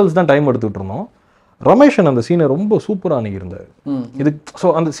நாங்கள் ரிஹர்சல்ஸ் தான் டைம் எடுத்துகிட்டு இருந்தோம். ரமேஷன் அந்த சீனை ரொம்ப சூப்பராக அன்றைக்கிருந்தார் இது. ஸோ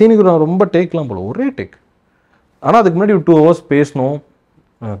அந்த சீனுக்கு நான் ரொம்ப டேக்லாம் போல, ஒரே டேக். ஆனால் அதுக்கு முன்னாடி 2 hours பேசணும்,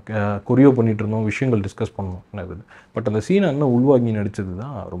 கொரியோ பண்ணிட்டு இருந்தோம், விஷயங்கள் டிஸ்கஸ் பண்ணோம். பட் அந்த சீனை இன்னும் உள்வாங்கி நடித்தது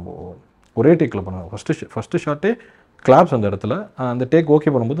தான் ரொம்ப ஒரே டேக்கில் பண்ணேன். ஃபஸ்ட்டு ஷாட்டே கிளாப்ஸ் அந்த இடத்துல. அந்த டேக்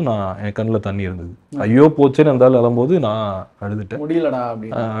ஓகே பண்ணும்போது என் கண்ணில் தண்ணி இருந்தது. ஐயோ போச்சேன்னு அந்த அழும்போது நான் அழுதுட்டேன், முடியலடா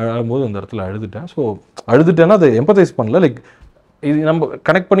அழும்போது அந்த இடத்துல அழுதுட்டேன். ஸோ அழுதுட்டேன்னா அதை எம்பத்தைஸ் பண்ணல, லைக் இது நம்ம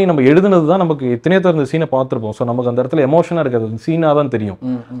கனெக்ட் பண்ணி நம்ம எழுதுனது தான். நமக்கு எத்தனையோ தர சீனை பார்த்துருப்போம். ஸோ நமக்கு அந்த இடத்துல எமோஷனாக இருக்கிறது சீனாக தான் தெரியும்.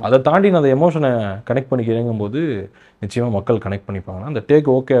 அதை தாண்டி நான் அந்த எமோஷனை கனெக்ட் பண்ணிக்கிறேங்கும் போது நிச்சயமாக மக்கள் கனெக்ட் பண்ணிப்பாங்கன்னா அந்த டேக்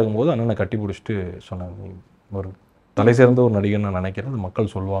ஓகே ஆகும்போது அண்ணனை கட்டி பிடிச்சிட்டு சொன்னாங்க, ஒரு தலை சேர்ந்த ஒரு நடிகர் நான் நினைக்கிறேன், அது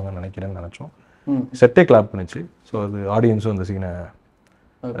மக்கள் சொல்லுவாங்கன்னு நினைக்கிறேன்னு நினச்சோம். செட்டே கிளாப் பண்ணிச்சு. ஸோ அது ஆடியன்ஸும் அந்த சீனை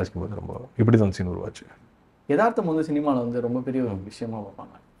ரசிக்கும்போது ரொம்ப இப்படி தான் சீன் உருவாச்சு. யதார்த்தம் சினிமாவில் ரொம்ப பெரிய ஒரு விஷயமா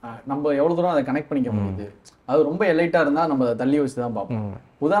பார்ப்பாங்க. நம்ம எவ்வளோ தூரம் அதை கனெக்ட் பண்ணிக்க முடியுது, அது ரொம்ப எலைட்டாக இருந்தால் நம்ம அதை தள்ளி வச்சு தான் பார்ப்போம்.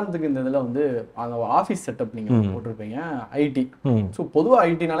 உதாரணத்துக்கு இந்த இதில் அந்த ஆஃபீஸ் செட்டப் நீங்கள் போட்டிருப்பீங்க, ஐடி. ஸோ பொதுவாக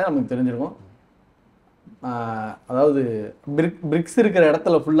ஐடினாலே நமக்கு தெரிஞ்சிருக்கும், அதாவது பிரிக்ஸ் இருக்கிற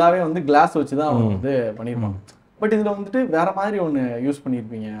இடத்துல ஃபுல்லாகவே கிளாஸ் வச்சு தான் அவங்க பண்ணியிருப்பாங்க. பட் இதில் வேற மாதிரி ஒன்று யூஸ்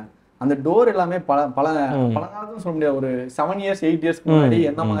பண்ணியிருப்பீங்க. அந்த டோர் எல்லாமே பல காலத்துன்னு சொல்ல முடியாது, ஒரு 7 years 8 years முன்னாடி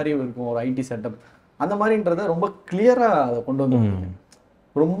என்ன மாதிரி இருக்கும் ஒரு ஐடி செட்டப், அந்த மாதிரின்றத ரொம்ப கிளியராக அதை கொண்டு வந்து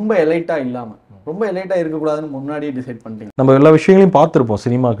ரொம்ப எலைட்டா இல்லாம, ரொம்ப எலைட்டா இருக்கக்கூடாதுன்னு முன்னாடியே டிசைட் பண்ணிட்டீங்க. நம்ம எல்லா விஷயங்களையும் பார்த்துருப்போம்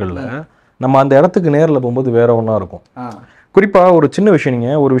சினிமாக்கள்ல, நம்ம அந்த இடத்துக்கு நேரில் போகும்போது வேற ஒன்றா இருக்கும். குறிப்பாக ஒரு சின்ன விஷயம்,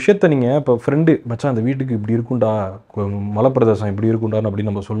 நீங்கள் ஒரு விஷயத்த நீங்கள் இப்போ ஃப்ரெண்டு மச்சான் அந்த வீட்டுக்கு இப்படி இருக்குண்டா, மலைப்பிரதேசம் இப்படி இருக்குண்டான்னு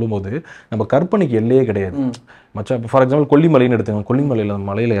அப்படின்னு நம்ம சொல்லும்போது நம்ம கற்பனைக்கு எல்லையே கிடையாது. மச்சான் இப்போ ஃபார் எக்ஸாம்பிள் கொல்லிமலைன்னு எடுத்துங்க, கொல்லிமலையில் அந்த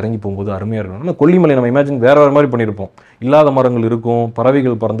மலையில் இறங்கி போகும்போது அருமையாக இருக்கும். ஆனால் கொல்லிமலை நம்ம இமேஜின் வேறு மாதிரி பண்ணியிருப்போம், இல்லாத மரங்கள் இருக்கும்,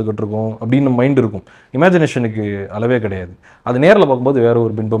 பறவைகள் பறந்துக்கிட்டு இருக்கும் அப்படின்னு மைண்ட் இருக்கும். இமேஜினேஷனுக்கு அளவே கிடையாது. அது நேரில் பார்க்கும்போது வேற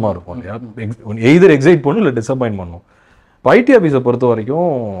ஒரு பின்பமாக இருக்கும் இல்லையா, எய்தர் எக்ஸைட் பண்ணும் இல்லை டிசப்பாயின்ட் பண்ணும். இப்போ ஐடி ஆஃபீஸை பொறுத்த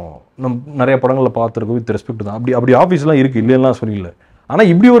வரைக்கும் நம்ம நிறைய படங்களில் பார்த்துருக்கோம், வித் ரெஸ்பெக்ட் தான். அப்படி ஆஃபீஸ்லாம் இருக்குது, இல்லைன்னா சொல்லல. ஆனால்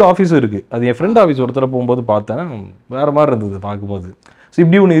இப்படி ஒரு ஆஃபீஸும் இருக்குது. அது என் ஃப்ரெண்ட் ஆஃபீஸ் ஒருத்தர போகும்போது பார்த்தேன், வேறு மாதிரி இருந்தது பார்க்கும்போது. ஸோ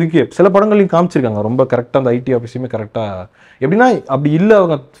இப்படி ஒன்று இருக்குது. சில படங்களையும் காமிச்சிருக்காங்க ரொம்ப கரெக்டாக, அந்த ஐடி ஆஃபீஸுமே கரெக்டாக. எப்படின்னா அப்படி இல்லை,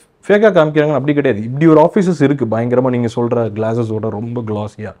 அவங்க ஃபேக்காக காமிக்கிறாங்க, அப்படி கிடையாது. இப்படி ஒரு ஆஃபீஸஸ் இருக்குது பயங்கரமாக, நீங்கள் சொல்கிற கிளாஸஸோட ரொம்ப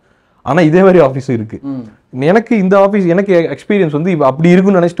கிளாஸியாக. ஆனால் இதே மாதிரி ஆஃபீஸும் இருக்குது. எனக்கு இந்த ஆஃபீஸ் எனக்கு எக்ஸ்பீரியன்ஸ் அப்படி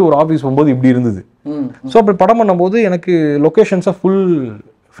இருக்குன்னு நினச்சிட்டு ஒரு ஆஃபீஸ் போகும்போது இப்படி இருந்தது. ஸோ அப்படி படம் பண்ணும்போது எனக்கு லொக்கேஷன்ஸாக ஃபுல்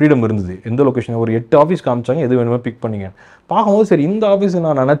ஃப்ரீடம் இருந்தது. எந்த லொக்கேஷன் ஒரு 8 ஆஃபீஸ் காமிச்சாங்க, எது வேணுமோ பிக் பண்ணிங்க. பார்க்கும்போது சரி இந்த ஆஃபீஸ்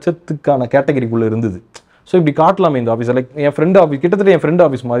நான் நினச்சதுக்கான கேட்டகரிக்குள்ளே இருந்தது. ஸோ இப்படி காட்டலாமே இந்த ஆஃபீஸ். லைக் என் ஃப்ரெண்ட் ஆஃபீஸ், கிட்டத்தட்ட என் ஃப்ரெண்ட்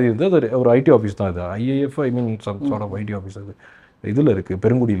ஆஃபீஸ் மாதிரி இருந்தது. அது ஒரு ஐடி ஆஃபீஸ் தான். இது IAF I mean sort of ID office. அது இதில் இருக்குது,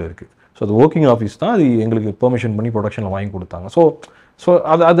 பெருங்குடியில் இருக்குது. ஸோ அது ஒர்க்கிங் ஆஃபீஸ் தான். அது எங்களுக்கு பெர்மிஷன் பண்ணி ப்ரொடக்ஷனில் வாங்கி கொடுத்தாங்க. ஸோ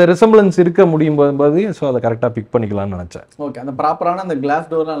அது ரெசம்பிளன்ஸ் இருக்க முடியும் போது ஸோ அதை கரெக்டாக பிக் பண்ணிக்கலாம்னு நினச்சேன். ஓகே, அந்த ப்ராப்பரான அந்த கிளாஸ்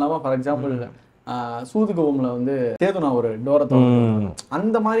டோர்லாம் இல்லாமல் ஃபார் எக்ஸாம்பிள் சூதுகோவம்ல வந்து சேதுனா ஒரு டோரை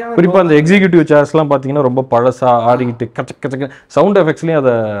அந்த மாதிரியான குறிப்பாக அந்த எக்ஸிக்யூட்டிவ் சேர்ஸ்லாம் பார்த்தீங்கன்னா ரொம்ப பழசா ஆடிக்கிட்டு கச்ச சவுண்ட் எஃபெக்ட்ஸ்லையும்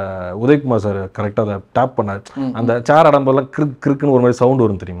அதை உதயகுமார் சார் கரெக்டாக அதை டேப் பண்ணார். அந்த சேர் அடம்பெல்லாம் கிறுக்குன்னு ஒரு மாதிரி சவுண்ட்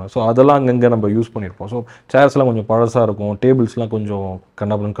வரும் தெரியுமா? ஸோ அதெல்லாம் அங்கங்கே நம்ம யூஸ் பண்ணியிருப்போம். ஸோ சேர்ஸ்லாம் கொஞ்சம் பழசாக இருக்கும், டேபிள்ஸ்லாம் கொஞ்சம்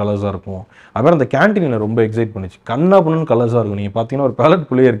கண்ணாபுன்னு கலர்ஸாக இருக்கும். அதுமாதிரி அந்த கேன்டீனில் ரொம்ப எக்ஸைட் பண்ணிச்சு, கண்ணாபுன்னு கலர்ஸாக இருக்கும். நீங்கள் பார்த்தீங்கன்னா ஒரு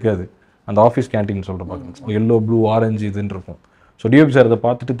பேலட்குள்ளேயே இருக்காது அந்த ஆஃபீஸ் கேன்டீன் சொல்கிற பார்க்கணும், எல்லோ ப்ளூ ஆரஞ்சு இதுன்னு இருக்கும். ஸோ டிஓபி சார் அதை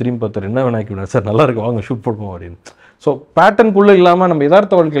பார்த்துட்டு திரும்பி பார்த்தாரு, என்ன வேணாக்கி விடாது சார், நல்லா இருக்கு, வாங்க ஷூட் போடுவோம் அப்படின்னு. ஸோ பேட்டர்னுக்குள்ளே இல்லாமல் நம்ம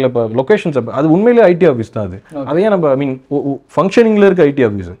யதார்த்த வாழ்க்கையில் இப்போ லொக்கேஷன்ஸ் அது உண்மையிலே ஐடி ஆஃபீஸ் தான். அதையே நம்ம ஐ மீன் ஃபங்க்ஷனிங்கில் இருக்க ஐடி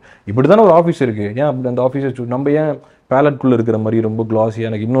ஆஃபீஸ் இப்படி தானே ஒரு ஆஃபீஸ் இருக்குது, ஏன் அப்படி அந்த ஆஃபீஸை நம்ம ஏன் பேலட்குள்ளே இருக்கிற மாதிரி ரொம்ப கிளாஸியாக?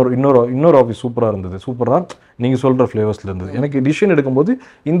 எனக்கு இன்னொரு ஆஃபீஸ் சூப்பராக இருந்தது, சூப்பராக நீங்கள் சொல்கிற ஃப்ளேவர்ஸில் இருந்தது. எனக்கு டிசிஷன் எடுக்கும்போது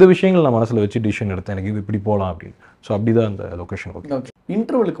இந்த விஷயங்கள் நான் மனசில் வச்சு டிசிஷன் எடுத்தேன், எனக்கு இது இப்படி போகலாம் அப்படின்னு. ஸோ அப்படி தான் அந்த லொக்கேஷன். ஓகே,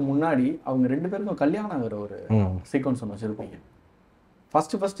 இன்டர்வலுக்கு முன்னாடி அவங்க 2 பேருக்கும் கல்யாணம் ஆகிற ஒரு சீக்வன்ஸ் ஒன்று வச்சுருப்பீங்க.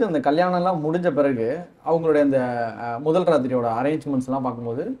 ஃபஸ்ட்டு அந்த கல்யாணம்லாம் முடிஞ்ச பிறகு அவங்களுடைய அந்த முதல் ராத்திரியோட அரேஞ்ச்மெண்ட்ஸ்லாம்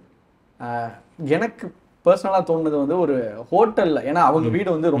பார்க்கும்போது எனக்கு பர்சனலாக தோணுது வந்து ஒரு ஹோட்டலில், ஏன்னா அவங்க வீடு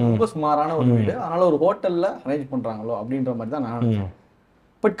வந்து ரொம்ப சுமாரான ஒரு வீடு, அதனால் ஒரு ஹோட்டலில் அரேஞ்ச் பண்ணுறாங்களோ அப்படின்ற மாதிரி தான் நான்.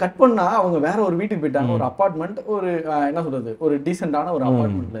 பட் கட் பண்ணால் அவங்க வேற ஒரு வீட்டுக்கு போயிட்டாங்க, ஒரு அப்பார்ட்மெண்ட், ஒரு என்ன சொல்கிறது, ஒரு டீசெண்டான ஒரு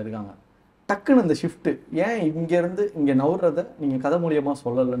அப்பார்ட்மெண்ட்டில் இருக்காங்க. டக்குன்னு அந்த ஷிஃப்ட்டு ஏன் இங்கேருந்து இங்கே நவுறதை நீங்கள் கதை மூலியமாக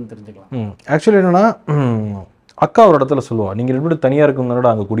சொல்லலைன்னு தெரிஞ்சுக்கலாம். ஆக்சுவலி என்னென்னா, அக்கா ஒரு இடத்துல சொல்லுவாள், நீங்கள் 2 பேரும் தனியாக இருக்குங்களோட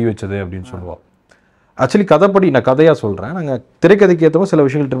அங்கே குடி வச்சது அப்படின்னு சொல்லுவாள். ஆக்சுவலி கதைப்படி நான் கதையாக சொல்கிறேன், நாங்கள் திரைக்கதைக்கு ஏற்றவோ சில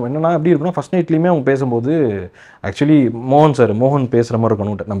விஷயங்கள் இருக்கும். என்னன்னா எப்படி இருக்குன்னா, ஃபஸ்ட் நைட்லேயுமே அவங்க பேசும்போது ஆக்சுவலி மோகன் பேசுகிற மாதிரி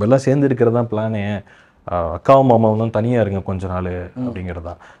இருக்கணும், நம்ம எல்லாம் சேர்ந்து இருக்கிறது தான் பிளானே, அக்காவும் மாமாவும் தான் தனியாக இருங்க கொஞ்ச நாள் அப்படிங்கிறது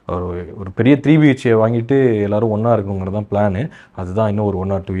தான். ஒரு பெரிய 3 BHK வாங்கிட்டு எல்லோரும் ஒன்றா இருக்குங்கிறது தான் பிளானு. அதுதான் இன்னும் ஒரு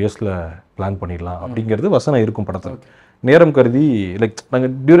 1 or 2 இயர்ஸில் பிளான் பண்ணிடலாம் அப்படிங்கிறது வசனம் இருக்கும் படத்தில். நேரம் கருதி லைக்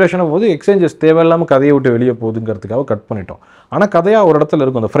நாங்கள் டியூரேஷனாக போது எக்ஸ்சேஞ்சஸ் தேவையில்லாமல் கதையை விட்டு வெளியே போகுதுங்கிறதுக்காக கட் பண்ணிட்டோம். ஆனால் கதையாக ஒரு இடத்துல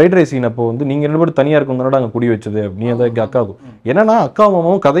இருக்கும். அந்த ஃப்ரைட் ரைஸ் சீன் அப்போ வந்து நீங்கள் 2 பேரும் தனியாக இருக்குங்கிறனால அங்கே குடி வச்சது அப்படின்னு அந்த அக்காவுக்கும் என்னன்னா, அக்கா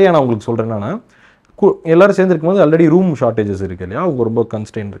மாமாவும் கதையை நான் உங்களுக்கு சொல்கிறேன் என்னன்னா, எல்லாரும் சேர்ந்து இருக்கும்போது ஆல்ரெடி ரூம் ஷார்ட்டேஜஸ் இருக்கு இல்லையா, அவங்க ரொம்ப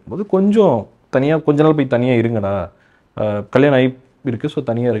கன்ஸ்டெயின் இருக்கும்போது கொஞ்சம் தனியாக கொஞ்ச நாள் போய் தனியாக இருங்கடா, கல்யாணம் ஆகி இருக்குது, ஸோ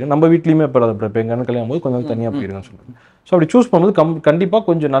தனியாக இருக்குது, நம்ம வீட்லேயுமே இப்போ எங்கள் கல்யாணம் போது கொஞ்சம் தனியாக போயிருங்கன்னு சொல்லுவாங்க. ஸோ அப்படி சூஸ் பண்ணும்போது கண்டிப்பாக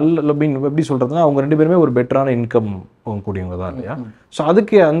கொஞ்சம் நல்ல எப்படி சொல்கிறதுனா, அவங்க 2 பேருமே ஒரு பெட்டரான இன்கம் கூடியவங்க தான் இல்லையா. ஸோ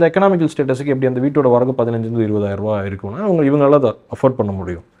அதுக்கு அந்த எக்கனாமிக்கல் ஸ்டேட்டஸுக்கு எப்படி அந்த வீட்டோட வரகு 15,000-20,000 ரூபா இருக்குன்னா இவங்களால அதை அஃபோர்ட் பண்ண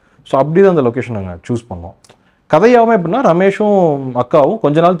முடியும். ஸோ அப்படி தான் அந்த லொக்கேஷன் நாங்கள் சூஸ் பண்ணோம். கதையாகவும் எப்படின்னா, ரமேஷும் அக்காவும்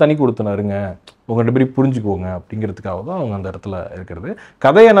கொஞ்ச நாள் தனி கொடுத்துனாருங்க, உங்க 2 பேரும் புரிஞ்சுக்கோங்க அப்படிங்கிறதுக்காக தான் அவங்க அந்த இடத்துல இருக்கிறது.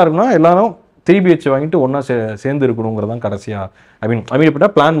 கதை என்ன இருக்குன்னா, எல்லாரும் 3 BHK வாங்கிட்டு ஒன்றா சேர்ந்து இருக்கணுங்கிறது தான் கடைசியாக. ஐ மீன் எப்படின்னா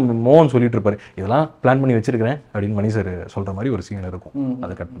பிளான் மோகன் சொல்லிட்டு இருப்பாரு, இதெல்லாம் பிளான் பண்ணி வச்சிருக்கிறேன் அப்படின்னு மணி சார் சொல்கிற மாதிரி ஒரு சீன் இருக்கும்,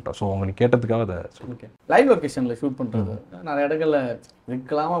 அதை கட் பண்ணிட்டோம். ஸோ உங்களுக்கு கேட்டதுக்காக அதை சொல்லியிருக்கேன். லைவ் லொக்கேஷனில் ஷூட் பண்ணுறது நிறைய இடங்களில்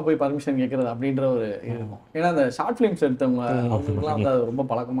இதுக்கெல்லாமல் போய் பர்மிஷன் கேட்குறது அப்படின்ற ஒரு இருக்கும். ஏன்னா அந்த ஷார்ட் ஃபிலிம்ஸ் எடுத்தவங்க அவங்களுக்குலாம் வந்து அது ரொம்ப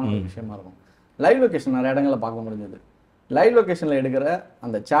பழக்கமான ஒரு விஷயமா இருக்கும். லைவ் லொக்கேஷன் நிறைய இடங்களில் பார்க்க முடிஞ்சது. லைவ் லொக்கேஷனில் எடுக்கிற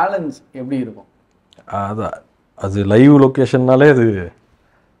அந்த சேலஞ்ச் எப்படி இருக்கும்? அது லைவ் லொக்கேஷன்னாலே அது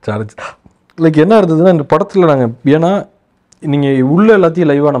சேலஞ்ச். லைக் என்ன இருந்ததுன்னா, இந்த படத்தில் நாங்கள் ஏன்னா நீங்கள் உள்ள எல்லாத்தையும்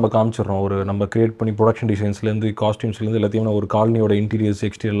லைவாக நம்ம காமிச்சிடுறோம். நம்ம கிரியேட் பண்ணி ப்ரொடக்ஷன் டிசைன்ஸ்லேருந்து காஸ்டியூம்ஸ்லேருந்து எல்லாத்தையும் ஒரு காலனியோட இன்டீரியர்ஸ்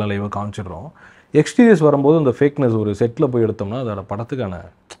எக்ஸ்டீரியர்லாம் லைவாக காமிச்சிடுறோம். எக்ஸ்டீரியர்ஸ் வரும்போது அந்த ஃபேக்னஸ் ஒரு செட்டில் போய் எடுத்தோம்னா அதோட படத்துக்கான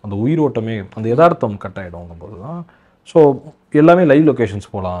அந்த உயிரோட்டமே அந்த யதார்த்தம் கட் ஆகிடும்ங்கும்போது தான். ஸோ எல்லாமே லைவ்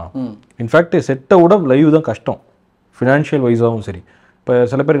லொக்கேஷன்ஸ் போகலாம். இன்ஃபேக்ட் செட்டை விட லைவ் தான் கஷ்டம், ஃபினான்ஷியல் வைஸாகவும் சரி. இப்போ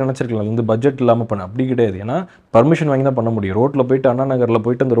சில பேர் நினச்சிருக்கலாம் வந்து பட்ஜெட் இல்லாமல் பண்ண, அப்படி கிடையாது. ஏன்னா பர்மிஷன் வாங்கி தான் பண்ண முடியும். ரோட்டில் போயிட்டு அண்ணா நகரில்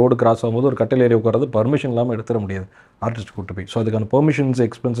போயிட்டு அந்த ரோடு கிராஸ் ஆகும்போது ஒரு கட்டையில் ஏறி உட்காரது பர்மிஷன் இல்லாமல் எடுத்துட முடியாது, ஆர்டிஸ்ட் கூப்பிட்டு போய். ஸோ அதுக்கான பெர்மிஷன்ஸ்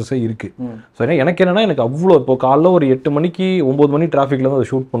எக்ஸ்பென்சஸே இருக்குது. ஸோ எனக்கு என்னென்னா, எனக்கு அவ்வளோ இப்போ காலைல ஒரு 8 மணிக்கு 9 மணி டிராஃபிக்கில் வந்து அதை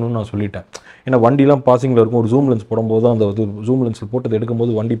ஷூட் பண்ணணும்னு நான் சொல்லிட்டேன். ஏன்னா வண்டிலாம் பாசிங்கில் இருக்கும். ஒரு ஜூம் லென்ஸ் போடும்போது தான் அந்த ஜூம் லென்ஸில் போட்டு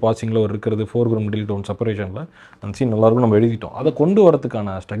எடுக்கும்போது வண்டி பாசிங்கில் ஒரு இருக்கிறது, 4 மிடில் டவுன் செப்பரேஷனில் அந்த சீன் நல்லாயிருக்கும். நம்ம எழுதிட்டோம். அதை கொண்டு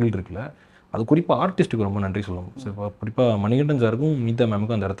வரதுக்கான ஸ்ட்ரகிள் இருக்குல்ல, அது குறிப்பாக ஆர்டிஸ்ட்டுக்கு ரொம்ப நன்றி சொல்லணும். ஸோ இப்போ குறிப்பாக மணிகண்டன் சாருக்கும் மீதா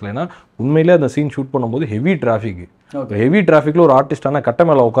மேமுக்கும் அந்த இடத்துல. ஏன்னா உண்மையிலே அந்த சீன் ஷூட் பண்ணும்போது ஹெவி டிராஃபிக்கில் ஒரு ஆர்டிஸ்டான கட்டை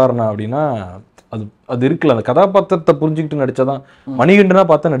மேலே உட்காரணா அப்படின்னா அது இருக்குல்ல, அந்த கதாபாத்திரத்தை புரிஞ்சுக்கிட்டு நடிச்சாதான். மணிகண்டனா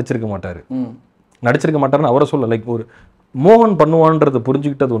பார்த்தா நடிச்சிருக்க மாட்டாருன்னு அவரை சொல்ல, லைக் ஒரு மோகன் பண்ணுவான்றதை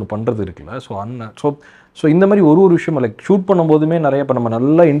புரிஞ்சுக்கிட்டு அது ஒன்று பண்ணுறது இருக்குல்ல. ஸோ ஸோ இந்த மாதிரி ஒரு விஷயம் லைக் ஷூட் பண்ணும்போதுமே நிறைய இப்போ நம்ம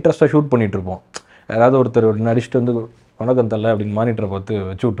நல்லா இன்ட்ரெஸ்ட்டாக ஷூட் பண்ணிகிட்டு இருப்போம். யாராவது ஒருத்தர் நடிச்சுட்டு வந்து வணக்கம் தலை அப்படின்னு மானிட்டரை பார்த்து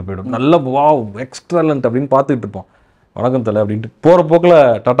வச்சு விட்டு போய்டும், நல்லா வாவ் எக்ஸ்ட்ரலண்ட் அப்படின்னு பார்த்துக்கிட்டு இருப்போம். வணக்கம் தலை அப்படின்ட்டு போகிற போக்கில்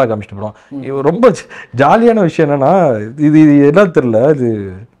டாட்டா காமிச்சிட்டு போகிறோம். ரொம்ப ஜாலியான விஷயம் என்னென்னா, இது என்ன தெரியல, இது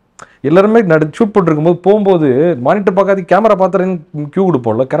எல்லாருமே ஷூட் பண்ணிருக்கும்போது போகும்போது மானிட்டர் பார்க்காது கேமரா பார்த்துறேன்னு க்யூ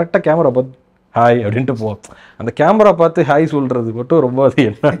கொடுப்போம்ல, கரெக்டாக கேமரா பார்த்து ஹாய் அப்படின்ட்டு போவோம். அந்த கேமரா பார்த்து ஹாய் சொல்கிறது மட்டும் ரொம்ப அது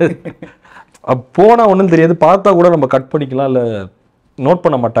என்ன போனால் ஒன்றும் தெரியாது, பார்த்தா கூட நம்ம கட் பண்ணிக்கலாம், இல்லை நோட்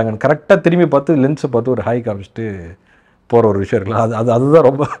பண்ண மாட்டாங்க. கரெக்டாக திரும்பி பார்த்து லென்ஸை பார்த்து ஒரு ஹாய் காமிச்சிட்டு போகிற ஒரு விஷயம் இருக்குல்ல, அதுதான்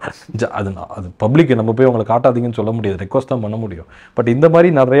ரொம்ப அது பப்ளிக் நம்ம போய் அவங்களை காட்டாதீங்கன்னு சொல்ல முடியாது, ரெக்வஸ்ட் தான் பண்ண முடியும். பட் இந்த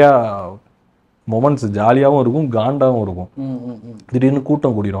மாதிரி நிறையா மொமெண்ட்ஸ் ஜாலியாகவும் இருக்கும், காண்டாகவும் இருக்கும். திடீர்னு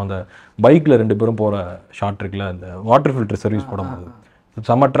கூட்டம் கூடிடும். அந்த பைக்கில் 2 பேரும் போகிற ஷாட் இருக்குல்ல, அந்த வாட்டர் ஃபில்டர் சர்வீஸ் போடும்போது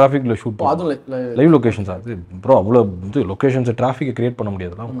செம்ம டிராஃபிக்கில் ஷூட் பண்ணுவோம், லைவ் லொக்கேஷன்ஸ். அது ப்ரோ அவ்வளோ இது லொக்கேஷன்ஸை டிராஃபிக்கை க்ரியேட் பண்ண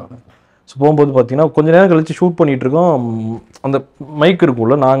முடியாதுலாம். ஸோ போகும்போது பார்த்தீங்கன்னா கொஞ்ச நேரம் கழிச்சு ஷூட் பண்ணிகிட்டு இருக்கோம். அந்த மைக்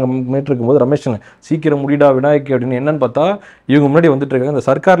இருக்கும்ல, நாங்கள் மேட் இருக்கும்போது ரமேஷ் சீக்கிரம் முடிடா விநாயக் அப்படின்னு என்னன்னு பார்த்தா இவங்க முன்னாடி வந்துட்டு இருக்காங்க. இந்த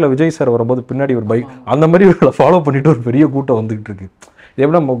சர்க்காரில் விஜய் சார் வரும்போது பின்னாடி ஒரு பைக் அந்த மாதிரி இவங்களை ஃபாலோ பண்ணிட்டு ஒரு பெரிய கூட்டம் வந்துகிட்டு இருக்கு.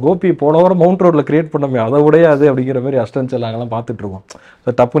 எப்படி நம்ம கோபி போன வாரம் மவுண்ட் ரோடில் கிரியேட் பண்ணமே அதை உடையாது அப்படிங்கிற மாதிரி அஸ்டன்ஸ் நாங்கள்லாம் பார்த்துட்டு இருக்கோம்.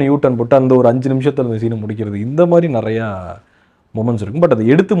 ஸோ டப்புன்னு யூட்டன் போட்டு அந்த ஒரு 5 நிமிஷத்தில் அந்த சீனை முடிக்கிறது, இந்த மாதிரி நிறையா மொமெண்ட்ஸ் இருக்கும். பட் அதை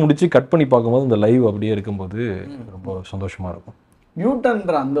எடுத்து முடிச்சு கட் பண்ணி பார்க்கும்போது இந்த லைவ் அப்படியே இருக்கும்போது ரொம்ப சந்தோஷமாக இருக்கும்.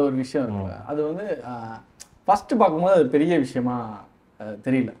 யூட்டன்ற அந்த ஒரு விஷயம் இருக்குல்ல, அது வந்து ஃபஸ்ட்டு பார்க்கும்போது அது பெரிய விஷயமா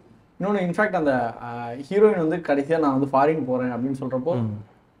தெரியல. இன்னொன்று இன்ஃபேக்ட் அந்த ஹீரோயின் வந்து கடைசியாக நான் வந்து ஃபாரின் போகிறேன் அப்படின்னு சொல்கிறப்போ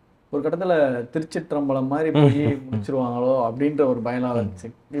ஒரு கட்டத்தில் திருச்சிற்றம்பலம் மாதிரி போய் முடிச்சிருவாங்களோ அப்படின்ற ஒரு பயம்லாம் இருந்துச்சு.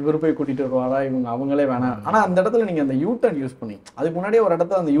 இவர் போய் கூட்டிகிட்டு வருவாரா, அவங்களே வேணாம். ஆனால் அந்த இடத்துல நீங்கள் அந்த யூட்டன் யூஸ் பண்ணி அதுக்கு முன்னாடியே ஒரு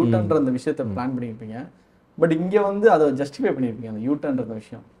இடத்துல அந்த யூட்டன்ற அந்த விஷயத்தை பிளான் பண்ணியிருப்பீங்க. பட் இங்கே வந்து அதை ஜஸ்டிஃபை பண்ணியிருப்பீங்க அந்த யூட்டன்ற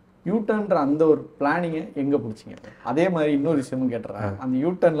விஷயம். யூட்டன்ற அந்த ஒரு பிளானிங்கை எங்கே பிடிச்சிங்க? அதே மாதிரி இன்னொரு விஷயமும் கேட்டுறேன், அந்த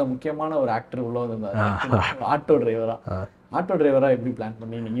யூட்டன்ல முக்கியமான ஒரு ஆக்டர் உள்ள வந்திருந்தார், ஆட்டோ டிரைவரா எப்படி பிளான்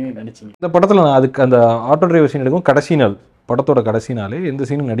பண்ணி நீங்கள் நடிச்சிங்க இந்த படத்தில்? நான் அதுக்கு அந்த ஆட்டோ டிரைவர் சீன் எடுக்கும் கடைசி நாள், படத்தோட கடைசி நாள், எந்த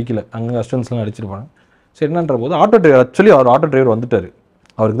சீனும் நடிக்கல, அங்கே அஸ்டன்ஸ்லாம் நடிச்சிருப்பாங்க. சரி என்னன்ற போது ஆட்டோ டிரைவர் ஆக்சுவலி அவர் ஆட்டோ டிரைவர் வந்துட்டார்,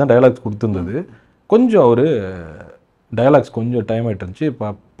 அவருக்கு தான் டயலாக்ஸ் கொடுத்துருந்தது. கொஞ்சம் அவர் டயலாக்ஸ் கொஞ்சம் டைம் ஆகிட்டு இருந்துச்சு. இப்போ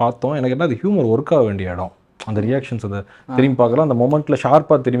பார்த்தோம், எனக்கு என்ன அது ஹியூமர் ஒர்க் ஆக வேண்டிய இடம், அந்த ரியாக்ஷன்ஸ் அதை திரும்பி பார்க்கலாம், அந்த மொமெண்ட்டில்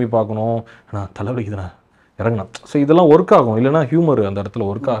ஷார்ப்பாக திரும்பி பார்க்கணும், நான் தலைவலிக்குதுண்ணா இறங்கணும். ஸோ இதெல்லாம் ஒர்க் ஆகும், இல்லைனா ஹியூமர் அந்த இடத்துல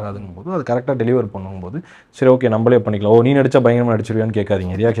ஒர்க் ஆகாதுங்கும் போது அது கரெக்டாக டெலிவர் பண்ணும்போது சரி ஓகே நம்மளே பண்ணிக்கலாம். ஓ நீ நடிச்சா பயங்கரமாக நடிச்சிருவியான்னு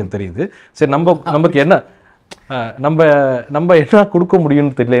கேட்காதீங்க, ரியாக்ஷன் தெரியுது. சரி நமக்கு என்ன நம்ம என்ன கொடுக்க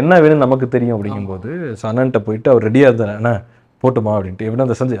முடியும்னு தெரியல, என்ன வேணும்னு நமக்கு தெரியும். அப்படிங்கும்போது அண்ணன்ட்ட போயிட்டு அவர் ரெடியாக இருந்தார், அண்ணா போட்டுமா அப்படின்ட்டு. எப்படின்னா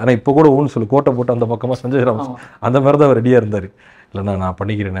அந்த சஞ்சய் ஆனால் இப்போ கூட ஊன்னு சொல்லி கோட்டை போட்டு அந்த பக்கமாக சஞ்சய் ராம் அந்த மாதிரி தான் அவர் ரெடியாக இருந்தார். இல்லைண்ணா நான்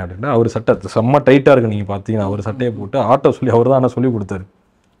பண்ணிக்கிறேன் அப்படின்னா அவர் சட்டை செம்ம டைட்டாக இருக்குது, நீங்கள் பார்த்தீங்கன்னா அவர் சட்டையை போட்டு ஆட்டோ சொல்லி அவர் தான் ஆனால் சொல்லி கொடுத்தாரு.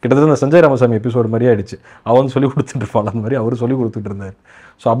 கிட்டத்தட்ட இந்த சஞ்சய் ராமசாமி எபிசோடு மாதிரி ஆயிடுச்சு, அவன் சொல்லி கொடுத்துட்டு இருப்பாள் அந்த மாதிரி அவர் சொல்லி கொடுத்துட்டு இருந்தார்.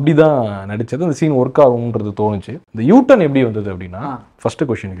 ஸோ அப்படி தான் நடித்தது. அந்த சீன் ஒர்க் ஆகும்ன்றது தோணுச்சு. இந்த யூட்டன் எப்படி வந்தது அப்படின்னா, ஃபஸ்ட்டு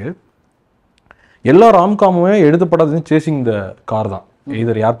கொஷனுக்கு எல்லா ராம்காமுமே எழுதப்படாதுன்னு சேசிங் த கார் தான்.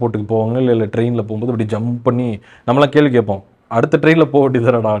 எதர் ஏர்போர்ட்டுக்கு போவாங்க இல்லை ட்ரெயினில் போகும்போது அப்படி ஜம்ப் பண்ணி நம்மளாம் கேள்வி கேட்போம், அடுத்த ட்ரெயினில் போக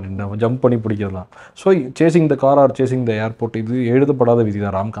வேண்டியதாடா அப்படின்னு நம்ம ஜம்ப் பண்ணி பிடிக்கிறதான். So chasing the car are chasing the airport இது எழுதப்படாத விதி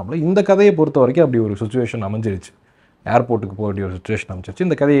தான் ராம்காமில். இந்த கதையை பொறுத்த வரைக்கும் அப்படி ஒரு சுச்சுவேஷன் அமைஞ்சிருச்சு, ஏர்போர்ட்டுக்கு போக வேண்டிய ஒரு சுச்சுவேஷன் அமைச்சிருச்சு.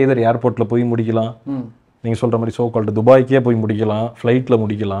 இந்த கதையை எதர் ஏர்போர்ட்டில் போய் முடிக்கலாம், நீங்கள் சொல்கிற மாதிரி சோகால்டு துபாய்க்கே போய் முடிக்கலாம், ஃப்ளைட்டில்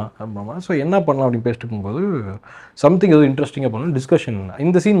முடிக்கலாம் அப்படின்னா. ஸோ என்ன பண்ணலாம் அப்படின்னு பேசிட்டு இருக்கும்போது சம்திங் எதுவும் இன்ட்ரெஸ்டிங்காக பண்ணணும், டிஸ்கஷன்.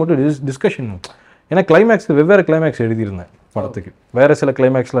 இந்த சீன் மட்டும் டிஸ்கஷன், ஏன்னா கிளைமேக்ஸ் வெவ்வேறு கிளைமேக்ஸ் எழுதியிருந்தேன் படத்துக்கு, வேறு சில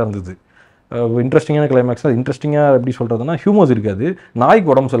கிளைமேக்ஸ்லாம் இருந்தது. இன்ட்ரெஸ்டிங்கான கிளைமேக்ஸ். அது இன்ட்ரெஸ்டிங்காக எப்படி சொல்கிறதுனா ஹியூமர்ஸ் இருக்காது,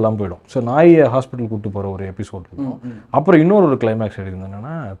 நாய்க்கு உடம்பு சரியில்லாமல் போயிடும். ஸோ நாயை ஹாஸ்பிட்டல் கூப்பிட்டு போகிற ஒரு எபிசோட் இருக்கும். அப்புறம் இன்னொரு கிளைமேக்ஸ் எழுதியிருந்தேன்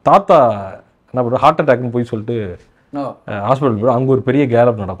என்னென்னா, தாத்தா என்ன பண்ணுறோம் ஹார்ட் அட்டாக்னு போய் சொல்லிட்டு ஹாஸ்பிட்டல் போய்டும், அங்கே ஒரு பெரிய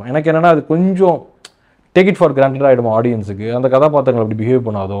கேலப் நடக்கும். எனக்கு என்னென்னா அது கொஞ்சம் டேக் இட் ஃபார் கிராண்டட் ஆகிடும் ஆடியன்ஸுக்கு, அந்த கதாபாத்திரங்கள் அப்படி பிஹேவ்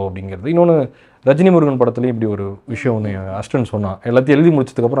பண்ணாதோ அப்படிங்கிறது. இன்னொன்று ரஜினி முருகன் படத்துலேயும் இப்படி ஒரு விஷயம் ஒன்று அஸ்டன் சொன்னான், எல்லாத்தையும் எழுதி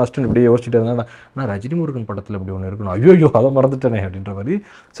முடிச்சதுக்கப்புறம் அஸ்டன் இப்படியே யோசிச்சுட்டு இருந்தா, நான் ரஜினி முருகன் படத்தில் இப்படி ஒன்று இருக்கணும், ஐயோ அதை மறந்துட்டேனே அப்படின்ற மாதிரி.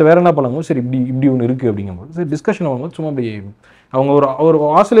 சரி வேறு என்ன பண்ணாங்க, சரி இப்படி ஒன்று இருக்குது அப்படிங்கும்போது சரி டிஸ்கஷன் ஆகும்போது சும்மா அப்படி அவங்க ஒரு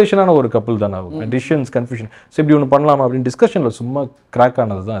ஆசோலேஷனான ஒரு கப்பல் தானே, அவங்க டிசிஷன்ஸ் கன்ஃபியூஷன், சரி இப்படி ஒன்று பண்ணலாமா அப்படின்னு டிஸ்கஷனில் சும்மா கிராக்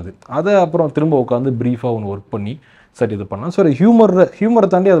ஆனது தான் அது. அதை அப்புறம் திரும்ப உட்காந்து ப்ரீஃபாக ஒன்று ஒர்க் பண்ணி சரி இது பண்ணலாம். ஸோ ஹியூமரை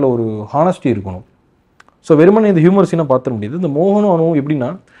தாண்டி அதில் ஒரு ஹானஸ்டி இருக்கணும். ஸோ வெறுமனே இந்த ஹியூமர் சீனை பார்த்துட முடியுது. இந்த மோகனும் அனுவும் எப்படின்னா,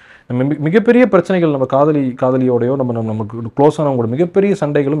 நம்ம மிகப்பெரிய பிரச்சனைகள் நம்ம காதலியோடையோ நமக்கு க்ளோஸானவங்களோட மிகப்பெரிய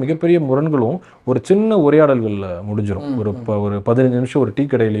சண்டைகளும் மிகப்பெரிய முரண்களும் ஒரு சின்ன உரையாடல்களில் முடிஞ்சிடும். ஒரு 15 நிமிஷம் ஒரு டீ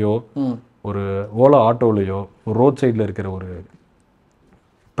கடையிலையோ ஒரு ஓலா ஆட்டோலையோ ஒரு ரோட் சைடில் இருக்கிற ஒரு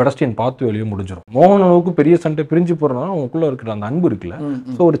பெடஸ்டியன் பார்த்து வெளியே முடிஞ்சிடும். மோகனுக்கு பெரிய சண்டை பிரிஞ்சு போகிறனால அவங்களுக்குள்ள இருக்கிற அந்த அன்பு இருக்குல்ல,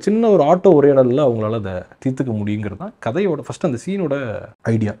 ஸோ ஒரு சின்ன ஒரு ஆட்டோ உரையாடலில் அவங்களால அதை தீர்த்துக்க முடியுங்கிறது தான் கதையோட ஃபர்ஸ்ட் அந்த சீனோட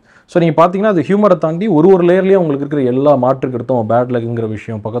ஐடியா. ஸோ நீங்கள் பார்த்தீங்கன்னா அது ஹியூமரை தாண்டி ஒரு லேயர்லேயே அவங்களுக்கு இருக்கிற எல்லா மாற்றுக்கிறதும் பேட் லக்குங்கிற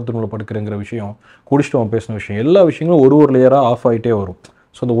விஷயம், பக்கத்து ரூமில் படுக்கிறங்கிற விஷயம், குடிச்சிட்டு அவன் பேசின விஷயம், எல்லா விஷயங்களும் ஒரு லேயராக ஆஃப் ஆகிட்டே வரும்.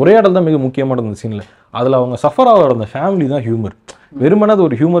 ஸோ அந்த உரையாடல் தான் மிக முக்கியமானது அந்த சீனில். அதில் அவங்க சஃபர் ஆகிற அந்த ஃபேமிலி தான் ஹியூமர், வெறுமனே அது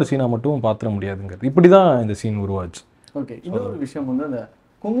ஒரு ஹியூமர் சீனாக மட்டும் பார்த்துட முடியாதுங்கிறது. இப்படி தான் இந்த சீன் உருவாச்சு. ஓகே, இன்னொரு விஷயம் வந்து அந்த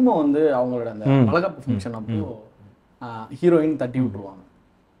குங்குமம் வந்து அவங்களோட அந்த வளகாப்பு ஃபங்க்ஷன் அப்போ ஹீரோயின் தட்டி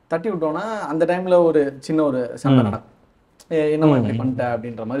விட்டோன்னா அந்த டைமில் ஒரு சின்ன ஒரு சண்டை நடக்கும், என்னம்மா இப்படி பண்ணிட்ட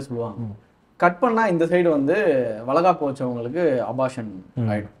அப்படின்ற மாதிரி சொல்லுவாங்க. கட் பண்ணால் இந்த சைடு வந்து வளகாப்பு வச்சவங்களுக்கு அபாஷன்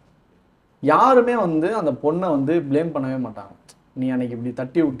ஆகிடும். யாருமே வந்து அந்த பொண்ணை வந்து ப்ளேம் பண்ணவே மாட்டாங்க, நீ அன்னைக்கு இப்படி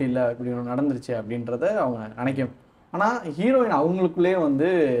தட்டி விட்டு இல்லை இப்படி ஒன்று நடந்துருச்சு அப்படின்றத அவங்க ஆனால் ஹீரோயின் அவங்களுக்குள்ளே வந்து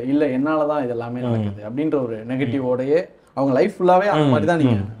இல்லை என்னால் தான் இது எல்லாமே நடக்குது அப்படின்ற ஒரு நெகட்டிவோடையே அவங்க லைஃப் ஃபுல்லாகவே அந்த மாதிரி தான்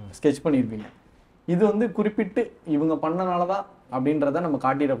நீங்கள் ஸ்கெட்ச் பண்ணியிருப்பீங்க. இது வந்து குறிப்பிட்டு இவங்க பண்ணனால தான் அப்படின்றத நம்ம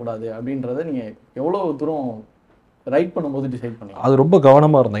காட்டிடக்கூடாது அப்படின்றத நீங்கள் எவ்வளோ தூரம் ரைட் பண்ணும்போது டிசைட் பண்ணி? அது ரொம்ப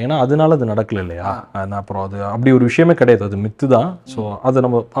கவனமாக இருந்தேன். ஏன்னா அதனால அது நடக்கல இல்லையா. அப்புறம் அது அப்படி ஒரு விஷயமே கிடையாது, அது மித்து தான். ஸோ அதை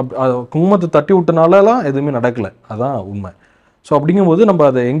நம்ம குங்குமத்தை தட்டி விட்டனாலலாம் எதுவுமே நடக்கலை, அதான் உண்மை. ஸோ அப்படிங்கும்போது நம்ம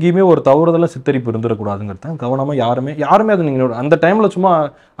அதை எங்கேயுமே ஒரு தவறுதெல்லாம் சித்தரிப்பு இருந்துடக்கூடாதுங்கிறது தான் கவனமாக. யாருமே அது நீங்கள் அந்த டைமில் சும்மா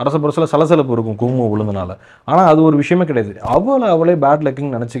அரச பரசில் சலசலப்பு இருக்கும் குங்குமம் விழுந்தனால. ஆனால் அது ஒரு விஷயமே கிடையாது. அவளே பேட்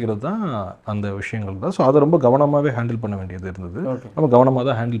லக்கிங் நினச்சிக்கிறது தான் அந்த விஷயங்கள் தான். ஸோ அதை ரொம்ப கவனமாகவே ஹேண்டில் பண்ண வேண்டியது இருந்தது. நம்ம கவனமாக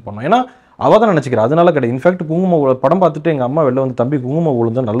தான் ஹேண்டில் பண்ணோம். ஏன்னா அவள் தான் நினச்சிக்கிறேன், அதனால கிடையாது. இன்ஃபேக்ட் குங்குமம் படம் பார்த்துட்டு எங்கள் அம்மா வெளில வந்து தம்பி குங்குமம்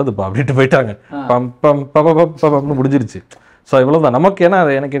விழுந்தா நல்லதுப்பா அப்படின்ட்டு போயிட்டாங்க. பம்னு முடிஞ்சிருச்சு. ஸோ இவ்வளோதான் நமக்கு. ஏன்னா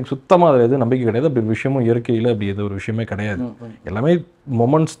எனக்கு சுத்தமாக அதில் எதுவும் நம்பிக்கை கிடையாது. அப்படி ஒரு விஷயமும் இயற்கையில் அப்படி எது ஒரு விஷயமே கிடையாது. எல்லாமே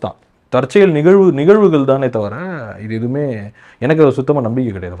மொமெண்ட்ஸ் தான், தற்செயல் நிகழ்வுகள் தானே தவிர இது எதுவுமே எனக்கு அது சுத்தமாக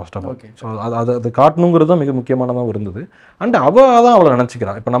நம்பிக்கை கிடையாது ஃபர்ஸ்ட் ஆஃப் ஆல். ஸோ அதை காட்டணுங்கிறது தான் மிக முக்கியமானதாக இருந்தது. அண்ட் அவள் தான் அவளை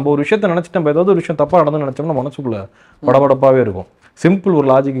நினச்சிக்கிறான். இப்போ நம்ம ஒரு விஷயத்தை நினச்சிட்டு நம்ம ஏதாவது ஒரு விஷயம் தப்பாக நடந்து நினச்சோம்னா மனசுக்குள்ளே படபடப்பாகவே இருக்கும். சிம்பிள் ஒரு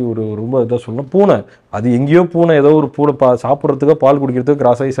லாஜிக் ஒரு ரொம்ப இதாக சொல்லணும். பூனை அது எங்கேயோ பூனை ஏதோ ஒரு பூனை சாப்பிட்றதுக்கோ பால் குடிக்கிறதுக்கு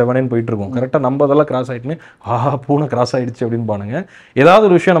கிராஸ் ஆகி 7 போயிட்டு இருக்கும். கரெக்டாக நம்ம அதெல்லாம் கிராஸ் ஆகிட்டுன்னு பூனை கிராஸ் ஆகிடுச்சு அப்படின்னு பானுங்க. ஏதாவது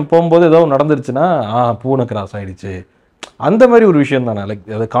ஒரு விஷயம் நம்ம போகும்போது ஏதாவது நடந்துருச்சுன்னா பூனை கிராஸ் ஆகிடுச்சு அந்த மாதிரி ஒரு விஷயம் தானே. லைக்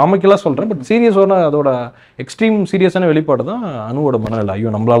அதை காமிக்கலாக சொல்கிறேன், பட் சீரியஸான அதோட எக்ஸ்ட்ரீம் சீரியஸான வெளிப்பாடு தான் அனுவோட மனநிலை.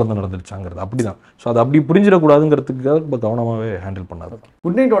 ஐயோ நம்மளால தான் நடந்துருச்சாங்கிறது அப்படி தான். ஸோ அது அப்படி புரிஞ்சிடக்கூடாதுங்கிறதுக்காக ரொம்ப கவனமாகவே ஹேண்டில் பண்ணாரு.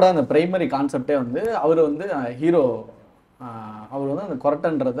 குட் நைட்டோட அந்த பிரைமரி கான்செப்டே வந்து அவர் வந்து ஹீரோ அவர் வந்து அந்த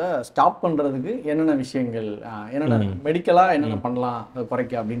கொரட்டன்றதை ஸ்டாப் பண்ணுறதுக்கு என்னென்ன விஷயங்கள் என்னென்ன மெடிக்கலாக என்னென்ன பண்ணலாம் அதை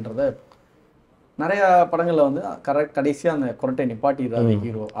குறைக்க அப்படின்றத நிறையா படங்களில் வந்து கடைசியாக அந்த கொரட்டை நிப்பாட்டிடுறாரு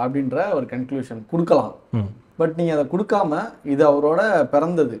ஹீரோ அப்படின்ற ஒரு கன்க்ளூஷன் கொடுக்கலாம். பட் நீங்கள் அதை கொடுக்காம இது அவரோட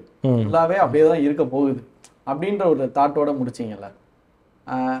பிறந்தது ஃபுல்லாகவே அப்படியே தான் இருக்க போகுது அப்படின்ற ஒரு தாட்டோட முடிச்சிங்கல்ல.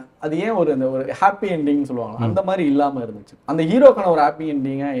 அது ஏன் ஒரு ஹாப்பி எண்டிங்னு சொல்லுவாங்க, அந்த மாதிரி இல்லாமல் இருந்துச்சு? அந்த ஹீரோக்கான ஒரு ஹாப்பி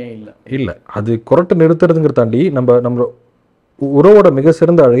எண்டிங்காக ஏன் இல்லை? அது கொரட்டை நிறுத்துறதுங்கிற தாண்டி நம்ம உறவோட மிக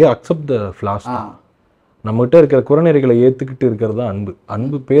சிறந்த அழகே அக்செப்ட் த ஃப்ளாஸ். நம்மகிட்ட இருக்கிற குறைநிறைகளை ஏற்றுக்கிட்டு இருக்கிறது தான் அன்பு.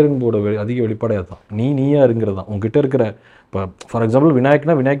 அன்பு பேரன்போட அதிக வெளிப்பாடையாக தான். நீயா இருக்கிறது தான் உங்ககிட்ட இருக்கிற. இப்போ ஃபார் எக்ஸாம்பிள்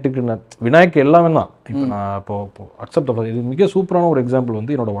விநாயக்னா விநாயக் எல்லாமே தான். இப்போ நான் இப்போ அக்செப்ட் இது மிக சூப்பரான ஒரு எக்ஸாம்பிள்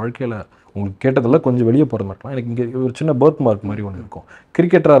வந்து என்னோட வாழ்க்கையில் உங்களுக்கு கேட்டதில் கொஞ்சம் வெளியே போகிற மாதிரி இருக்கலாம். எனக்கு இங்கே ஒரு சின்ன பர்த் மார்க் மாதிரி ஒன்று இருக்கும்.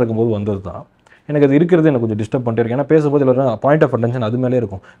 கிரிக்கெட்டராக இருக்கும்போது வந்தது தான். எனக்கு அது இருக்கிறது எனக்கு கொஞ்சம் டிஸ்டர்ப் பண்ணிட்டே இருக்கு. ஏன்னா பேசும்போது எல்லாரும் பாயிண்ட் ஆஃப் அட்டென்ஷன் அது மேலே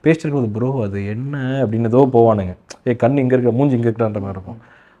இருக்கும். பேசிட்டு இருக்கும்போது ப்ரோ அது என்ன அப்படின்னு ஏதோ போவானுங்க. கண் இங்கே இருக்கிற மூஞ்சி இங்கே இருக்கிறன்ற மாதிரி இருக்கும்.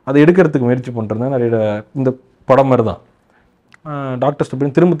 அதை எடுக்கிறதுக்கு முயற்சி பண்ணுறது நிறைய இந்த படம் மாதிரி தான். டாக்டர்ஸ்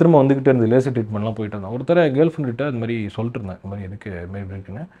அப்படின்னு திரும்ப வந்துக்கிட்டே இருந்து லேசர் ட்ரீட்மெண்ட்லாம் போயிட்டு இருந்தேன். ஒருத்தர கேர்ள் ஃப்ரெண்ட்கிட்ட அது மாதிரி சொல்லிட்டு இருந்தேன், இந்த மாதிரி எதுக்கு இதுமாதிரி